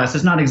more or less.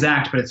 It's not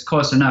exact, but it's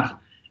close enough.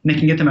 And they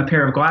can get them a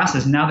pair of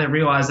glasses. And now they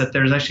realize that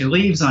there's actually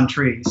leaves on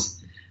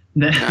trees.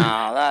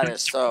 That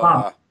is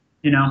so,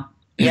 you know.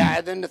 Yeah,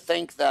 and then to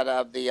think that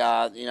of the,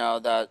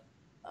 that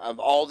of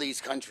all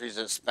these countries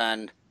that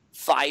spend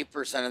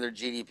 5% of their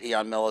GDP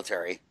on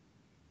military,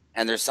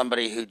 and there's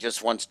somebody who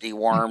just wants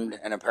dewormed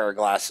and a pair of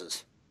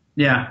glasses.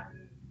 Yeah,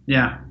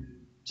 yeah.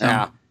 So.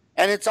 Yeah,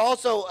 and it's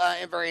also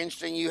very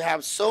interesting. You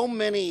have so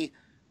many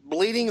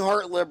bleeding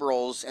heart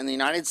liberals in the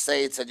United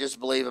States that just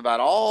believe about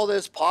all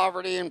this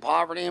poverty and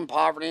poverty and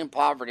poverty and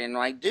poverty. And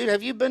like, dude,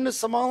 have you been to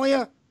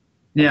Somalia?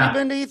 Yeah. Have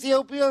you been to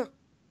Ethiopia?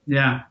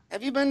 Yeah.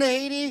 Have you been to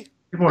Haiti?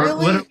 People are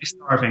literally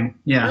starving.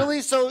 Yeah.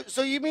 Really? So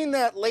you mean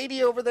that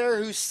lady over there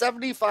who's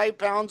 75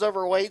 pounds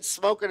overweight,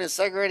 smoking a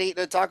cigarette,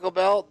 eating a Taco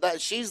Bell,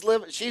 that she's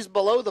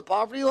below the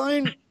poverty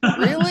line?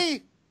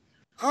 Really?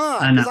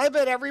 Huh? Because I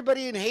bet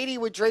everybody in Haiti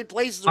would trade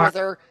places with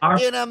her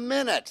in a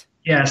minute.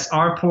 Yes,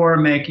 our poor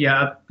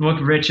look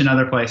rich in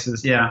other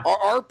places. Yeah.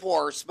 Our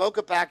poor smoke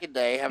a pack a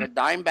day, have a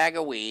dime bag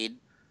of weed,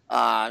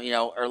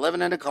 or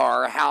living in a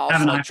car,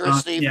 house,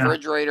 electricity,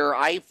 refrigerator,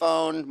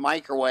 iPhone,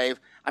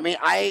 microwave. I mean,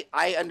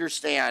 I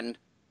understand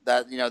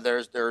that,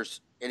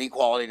 there's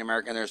inequality in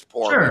America and there's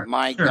poor, but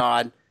my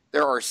God,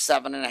 there are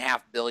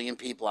 7.5 billion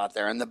people out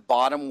there, and the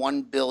bottom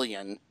 1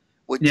 billion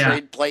would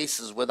trade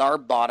places with our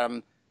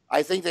bottom.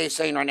 I think they're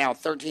saying right now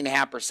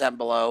 13.5%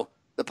 below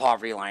the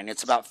poverty line.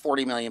 It's about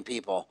 40 million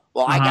people.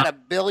 Well, I got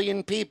 1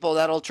 billion people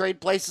that'll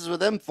trade places with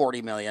them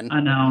 40 million.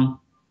 I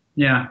know.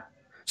 Yeah.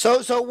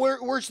 So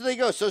where should they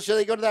go? So should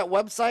they go to that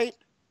website?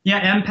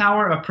 Yeah,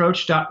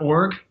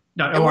 empowerapproach.org.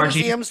 And what does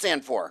the M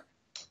stand for?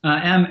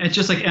 M, it's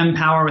just like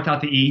empower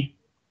without the E.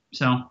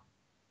 So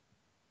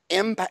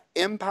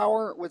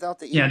empower without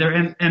the E. Yeah,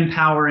 they're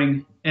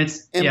empowering.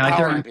 It's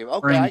empowering people.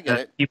 Okay, I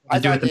get it. I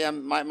thought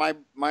my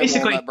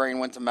walnut brain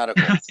went to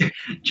medical.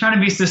 Trying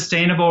to be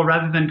sustainable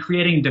rather than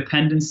creating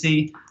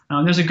dependency.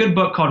 There's a good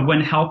book called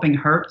When Helping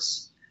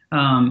Hurts. You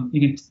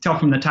can tell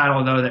from the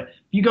title, though, that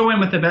you go in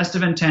with the best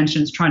of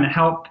intentions, trying to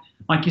help,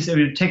 like you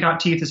said, take out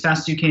teeth as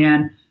fast as you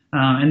can,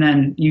 and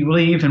then you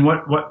leave, and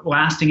what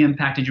lasting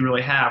impact did you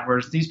really have?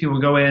 Whereas these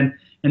people go in,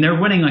 and they're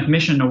winning like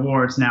mission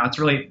awards now. It's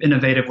really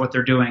innovative what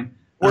they're doing.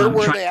 Where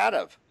are they out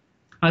of?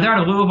 They're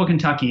out of Louisville,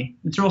 Kentucky.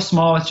 It's real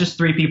small. It's just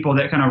 3 people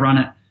that kind of run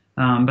it,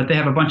 but they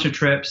have a bunch of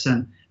trips,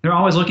 and they're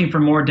always looking for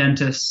more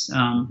dentists.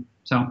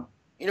 So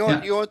you know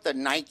what the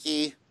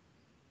Nike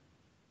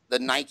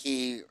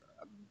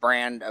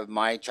brand of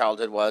my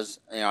childhood was?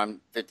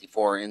 I'm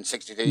 54 and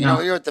 62. You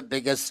know what the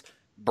biggest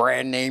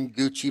brand name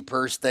Gucci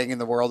purse thing in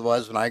the world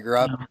was when I grew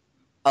up? No.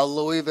 A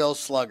Louisville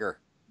Slugger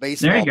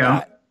baseball bat. There you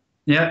go.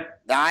 Yeah.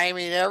 I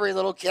mean, every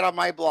little kid on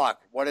my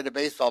block wanted a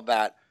baseball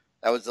bat.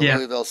 That was the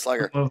Louisville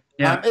Slugger.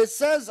 It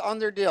says on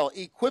their deal,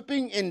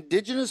 equipping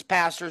indigenous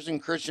pastors and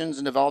Christians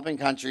in developing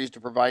countries to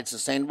provide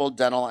sustainable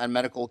dental and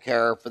medical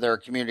care for their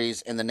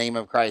communities in the name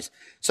of Christ.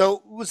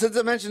 So since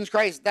it mentions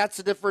Christ, that's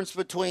the difference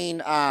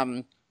between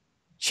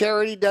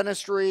charity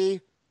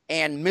dentistry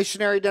and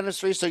missionary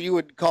dentistry. So you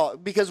would call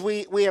it, because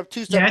we have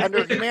 2 steps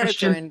under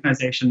humanitarian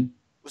organization.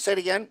 Say it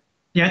again.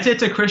 Yeah,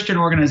 it's a Christian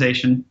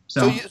organization.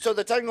 So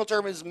the technical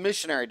term is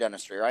missionary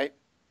dentistry, right?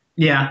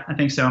 Yeah, I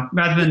think so.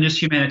 Rather than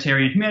just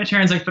humanitarian.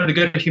 Humanitarian's like for the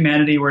good of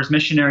humanity, whereas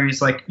missionary is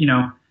like,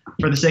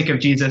 for the sake of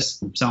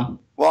Jesus. So.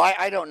 Well,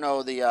 I don't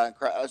know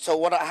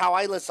how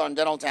I list on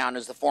Dentaltown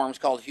is the form's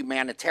called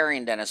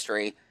humanitarian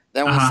dentistry.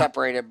 Then we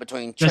separate it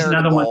between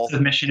charitable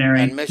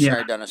missionary and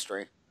missionary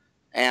dentistry.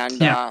 And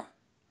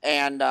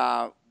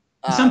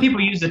some people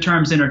use the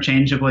terms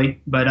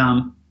interchangeably, but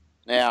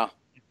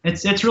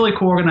it's really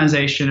cool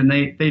organization, and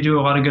they do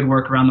a lot of good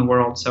work around the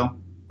world. So.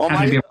 Well,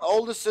 my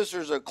oldest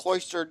sister's a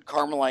cloistered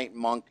Carmelite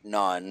monk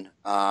nun.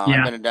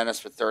 I've been a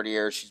dentist for 30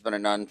 years. She's been a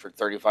nun for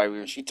 35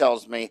 years. She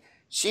tells me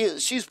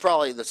she's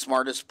probably the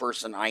smartest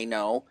person I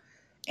know,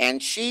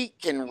 and she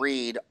can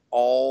read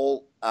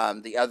all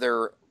the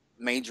other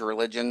major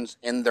religions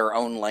in their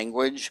own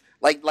language.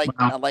 Like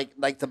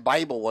the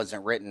Bible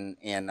wasn't written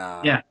in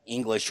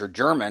English or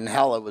German.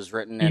 Hell, it was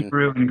written in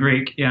Hebrew and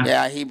Greek.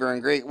 Yeah, Hebrew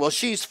and Greek. Well,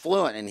 she's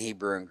fluent in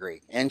Hebrew and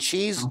Greek, and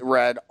she's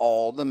read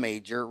all the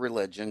major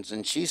religions,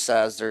 and she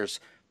says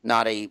there's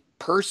not a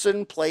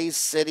person, place,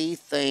 city,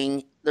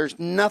 thing. There's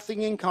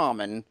nothing in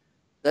common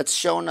that's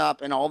shown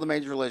up in all the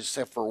major religions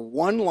except for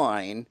one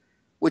line,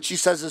 which she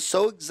says is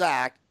so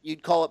exact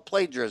you'd call it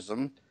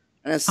plagiarism,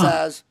 and it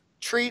says,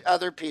 treat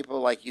other people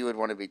like you would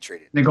want to be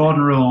treated. The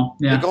golden rule.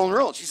 Yeah. The golden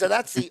rule. She said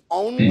that's the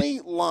only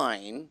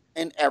line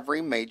in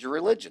every major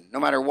religion,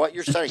 no matter what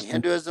you're studying,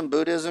 Hinduism,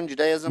 Buddhism,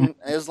 Judaism,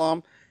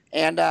 Islam.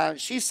 And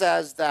she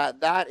says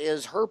that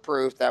is her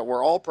proof that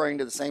we're all praying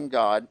to the same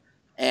God,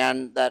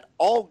 and that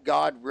all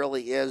God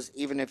really is,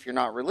 even if you're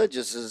not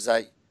religious, is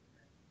that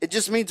it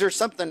just means there's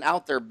something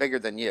out there bigger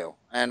than you.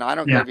 And I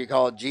don't care if you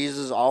call it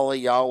Jesus, Allah,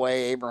 Yahweh,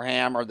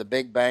 Abraham, or the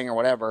Big Bang or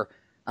whatever.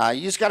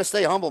 You just got to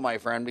stay humble, my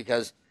friend,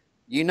 because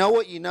You know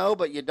what you know,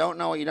 but you don't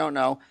know what you don't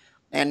know.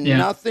 And Yeah.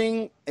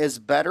 nothing is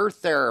better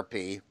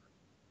therapy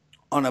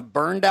on a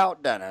burned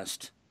out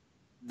dentist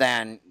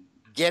than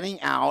getting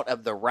out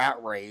of the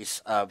rat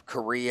race of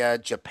Korea,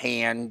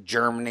 Japan,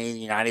 Germany, the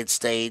United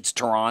States,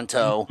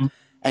 Toronto, Mhm.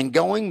 and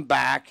going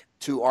back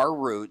to our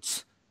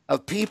roots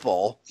of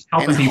people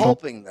and Helping people.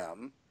 helping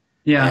them.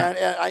 Yeah.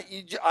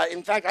 And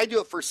in fact, I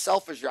do it for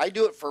selfish. I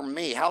do it for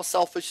me. How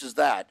selfish is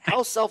that?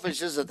 How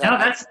selfish is it that No,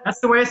 that's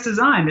the way it's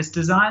designed. It's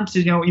designed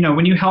to,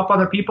 when you help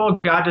other people,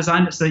 God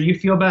designed it so that you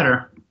feel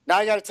better. Now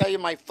I got to tell you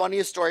my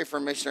funniest story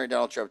from missionary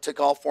dental trip. Took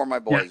all four of my Yeah.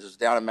 boys. It was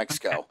down in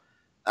Mexico.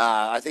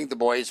 I think the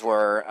boys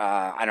were,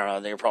 I don't know,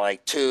 they were probably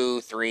like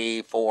 2,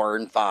 3, 4,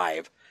 and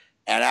 5.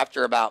 And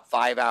after about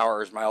 5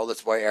 hours, my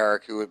oldest boy,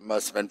 Eric, who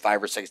must have been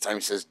 5 or 6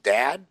 times, says,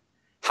 Dad,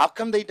 how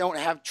come they don't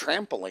have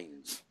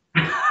trampolines?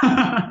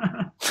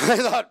 I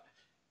thought,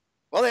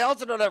 well, they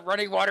also don't have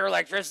running water,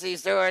 electricity,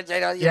 sewage,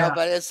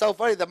 but it's so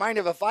funny. The mind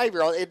of a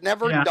 5-year-old, it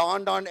never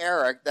dawned on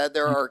Eric that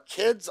there are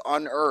kids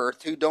on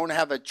Earth who don't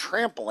have a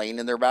trampoline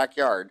in their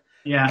backyard.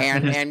 Yeah.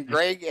 And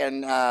Greg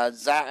and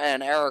Zach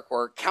and Eric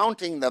were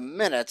counting the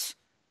minutes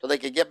so they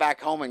could get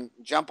back home and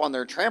jump on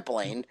their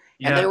trampoline.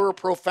 Yeah. And they were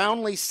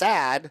profoundly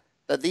sad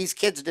that these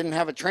kids didn't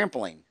have a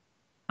trampoline.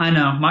 I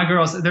know. My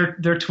girls,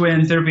 they're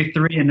twins. There'll be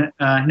 3, and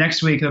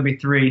next week there'll be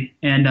 3.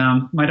 And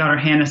my daughter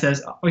Hannah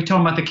says, we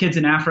told them about the kids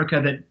in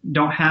Africa that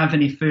don't have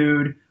any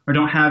food or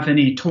don't have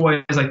any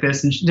toys like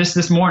this. And just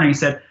this morning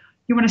said,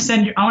 I want to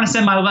send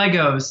my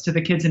Legos to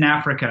the kids in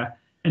Africa.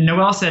 And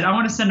Noelle said, I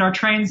want to send our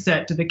train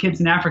set to the kids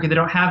in Africa that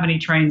don't have any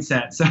train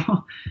set. So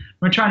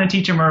we're trying to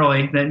teach them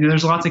early that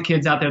there's lots of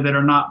kids out there that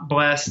are not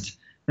blessed,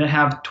 that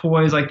have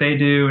toys like they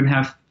do and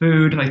have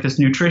food like this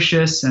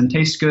nutritious and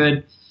tastes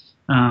good.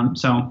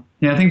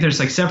 I think there's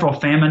like several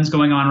famines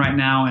going on right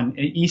now in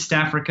East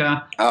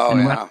Africa. Oh, and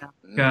yeah. West Africa.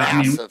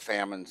 Massive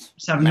famines.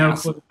 Just have no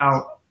clue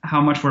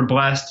how much we're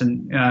blessed,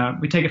 and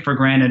we take it for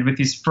granted with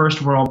these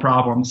first world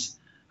problems.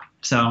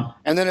 So.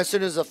 And then as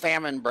soon as a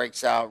famine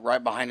breaks out,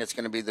 right behind it's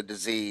going to be the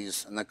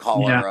disease and the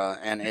cholera,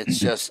 and it's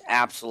just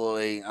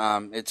absolutely,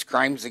 it's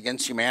crimes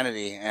against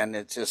humanity, and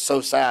it's just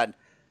so sad.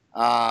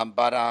 I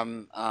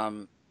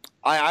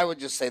would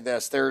just say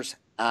this: there's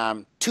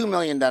 2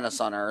 million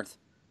dentists on Earth,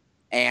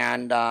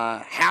 and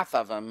half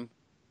of them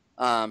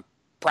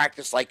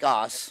practice like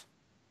us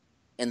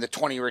in the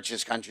 20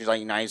 richest countries like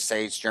United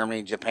States,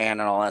 Germany, Japan,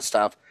 and all that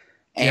stuff.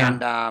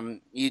 And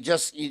you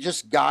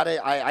just got it.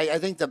 I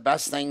think the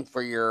best thing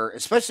for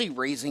especially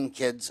raising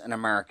kids in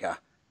America,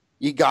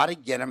 you got to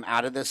get them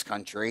out of this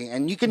country.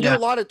 And you can do a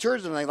lot of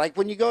tourism. Like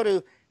when you go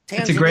to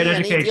Tanzania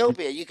and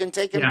Ethiopia, you can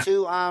take them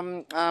to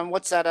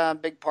what's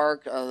that big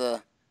park?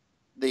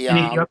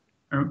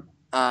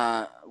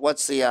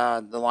 What's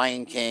the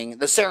Lion King?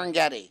 The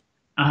Serengeti.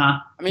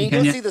 I mean, you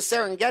go see the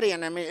Serengeti,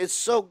 and I mean, it's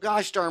so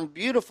gosh darn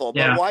beautiful.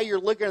 But while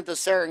you're looking at the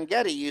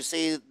Serengeti, you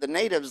see the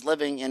natives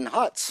living in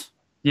huts.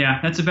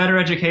 Yeah, that's a better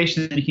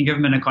education than you can give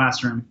them in a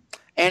classroom.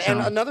 And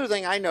another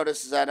thing I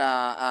noticed is that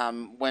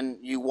when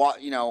you walk,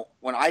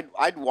 when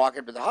I'd walk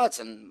into the huts,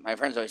 and my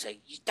friends always say,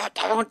 don't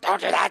do that,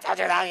 don't do that,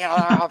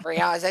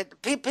 I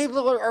said,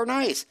 people are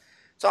nice.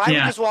 So I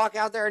would just walk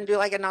out there and do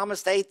like a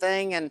namaste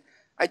thing, and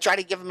I try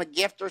to give them a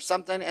gift or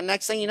something, and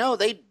next thing you know,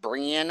 they'd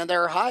bring you into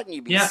their hut, and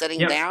you'd be sitting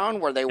down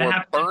where they were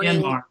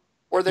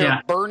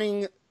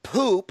burning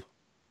poop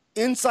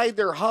inside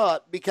their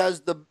hut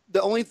because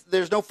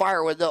there's no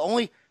firewood.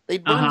 They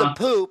burn the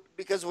poop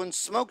because when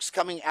smoke's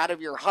coming out of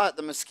your hut,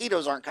 the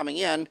mosquitoes aren't coming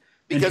in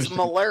because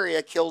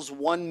malaria kills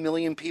 1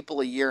 million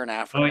people a year in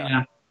Africa. Oh,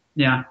 yeah.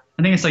 Yeah.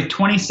 I think it's like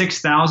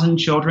 26,000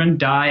 children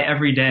die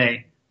every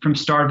day from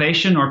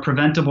starvation or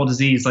preventable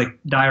disease like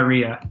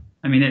diarrhea.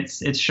 I mean,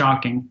 it's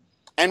shocking.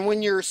 And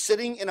when you're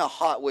sitting in a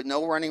hut with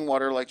no running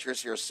water,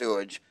 electricity, or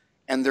sewage,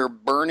 and they're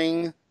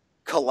burning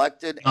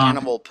collected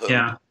animal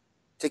poop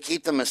to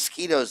keep the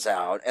mosquitoes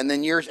out, and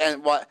then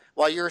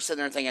while you're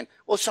sitting there thinking,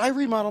 well, should I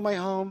remodel my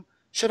home?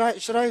 Should I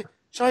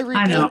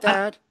repaint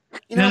that?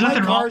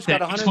 My car's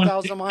got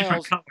 100,000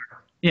 miles.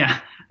 Yeah,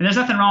 and there's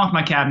nothing wrong with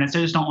my cabinets.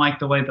 I just don't like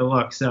the way they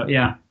look. So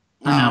yeah.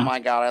 Oh my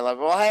God, I love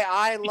it. Well, hey,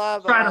 I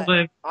love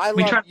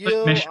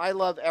you. I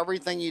love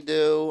everything you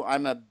do.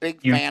 I'm a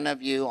big fan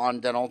of you on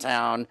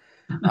Dentaltown.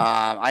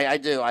 I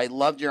do. I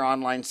loved your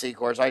online C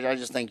course. I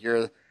just think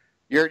you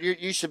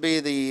should be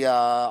the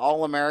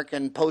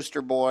all-American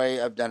poster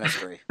boy of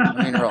dentistry.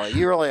 I mean, really,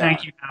 you really are.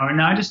 Thank you, Howard.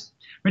 No,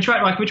 we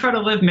try to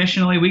live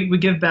missionally. We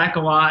give back a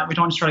lot. We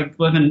don't just try to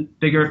live in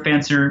bigger,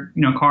 fancier,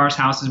 cars,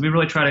 houses. We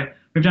really try to.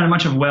 We've done a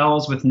bunch of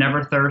wells with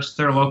Never Thirst.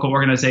 They're a local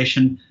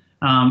organization.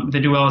 They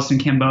do wells in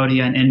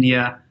Cambodia and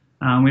India.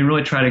 We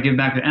really try to give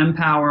back to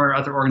Empower,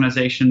 other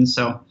organizations.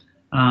 So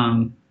we're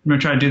going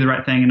to try to do the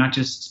right thing and not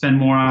just spend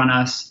more on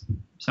us.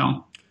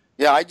 So.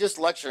 Yeah, I just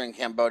lectured in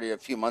Cambodia a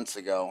few months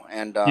ago,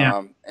 and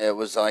it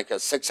was like a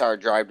 6-hour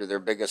drive to their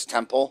biggest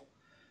temple.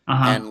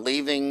 And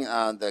leaving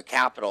the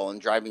capital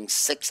and driving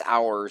 6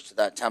 hours to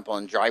that temple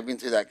and driving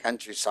through that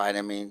countryside,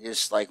 I mean,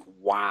 just like,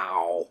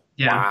 wow.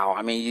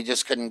 I mean, you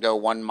just couldn't go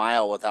 1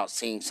 mile without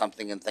seeing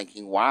something and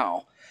thinking,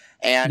 wow.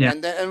 And Yeah.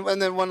 and then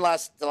the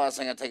last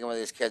thing I take with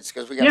these kids,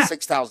 because we got Yeah.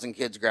 6,000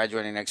 kids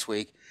graduating next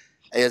week,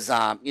 is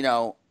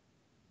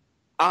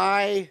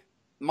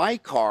my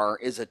car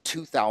is a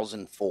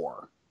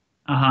 2004.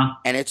 Uh-huh.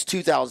 And it's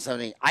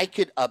 2017. I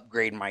could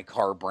upgrade my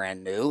car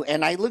brand new.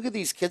 And I look at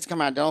these kids come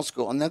out of dental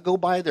school and they'll go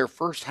buy their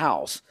first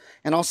house.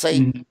 And I'll say,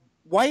 Mhm.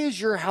 why is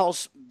your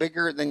house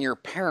bigger than your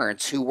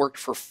parents who worked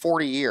for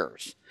 40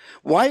 years?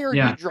 Why are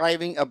you Yeah.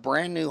 driving a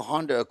brand new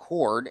Honda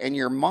Accord and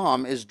your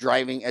mom is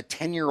driving a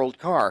 10-year-old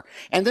car?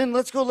 And then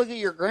let's go look at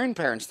your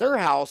grandparents. Their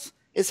house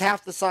is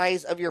half the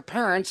size of your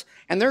parents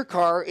and their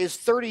car is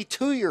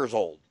 32 years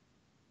old.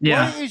 Why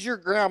Yeah. is your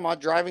grandma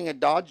driving a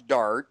Dodge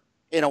Dart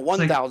in a It's like,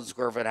 1,000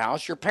 square foot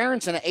house? Your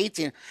parents in an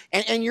 18,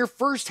 and your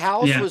first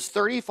house yeah. was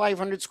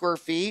 3,500 square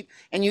feet,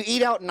 and you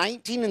eat out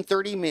 19 and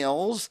 30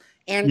 meals.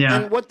 Yeah.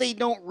 And what they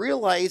don't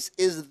realize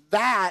is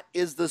that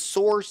is the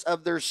source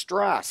of their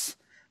stress.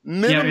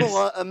 Yeah.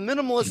 A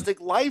minimalistic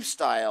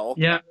lifestyle,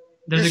 Yeah. your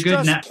There's a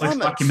good stress Netflix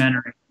plummets.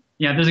 documentary.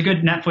 Yeah, there's a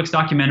good Netflix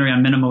documentary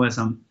on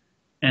minimalism.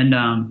 And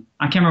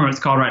I can't remember what it's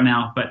called right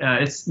now, but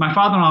it's my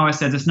father-in-law always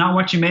says it's not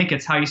what you make,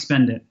 it's how you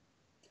spend it.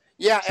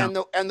 Yeah,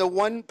 So, and the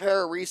one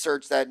pair of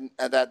research that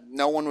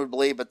no one would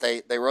believe, but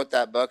they wrote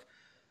that book,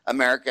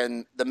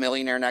 American, The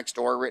Millionaire Next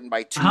Door, written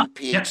by two yep,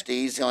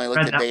 PhDs. They only looked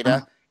read at that data,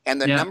 one.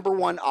 and the Yeah. number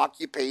one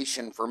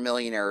occupation for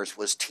millionaires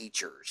was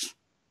teachers,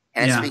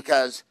 and it's Yeah.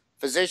 because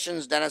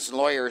physicians, dentists, and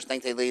lawyers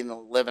think they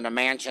live in a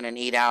mansion and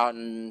eat out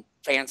and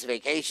fancy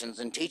vacations,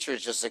 and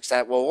teachers just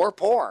accept, well, we're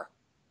poor.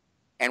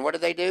 And what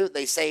do?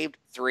 They saved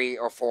 3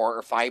 or 4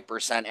 or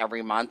 5%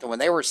 every month. And when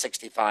they were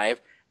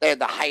 65, they had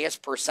the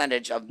highest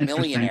percentage of Interesting.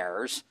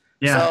 millionaires.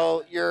 Yeah.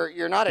 So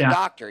you're not a Yeah.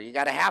 doctor. You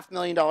got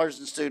 $500,000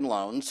 in student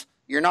loans.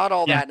 You're not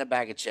all Yeah. that in a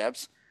bag of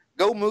chips.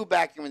 Go move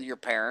back in with your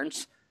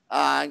parents.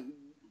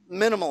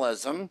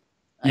 Minimalism.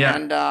 Yeah.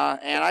 And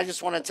I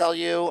just want to tell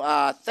you,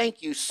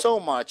 thank you so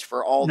much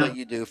for all No. that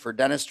you do for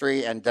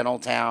dentistry and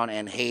Dentaltown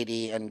and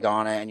Haiti and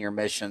Ghana and your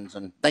missions.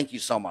 And thank you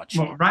so much.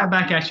 Well, right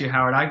back at you,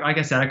 Howard. Like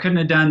I said, I couldn't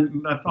have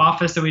done the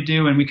office that we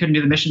do, and we couldn't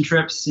do the mission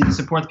trips and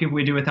support the people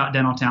we do without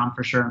Dentaltown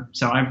for sure.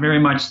 So I very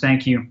much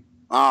thank you.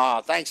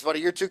 Thanks, buddy.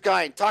 You're too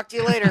kind. Talk to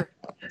you later.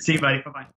 See you, buddy. Bye-bye.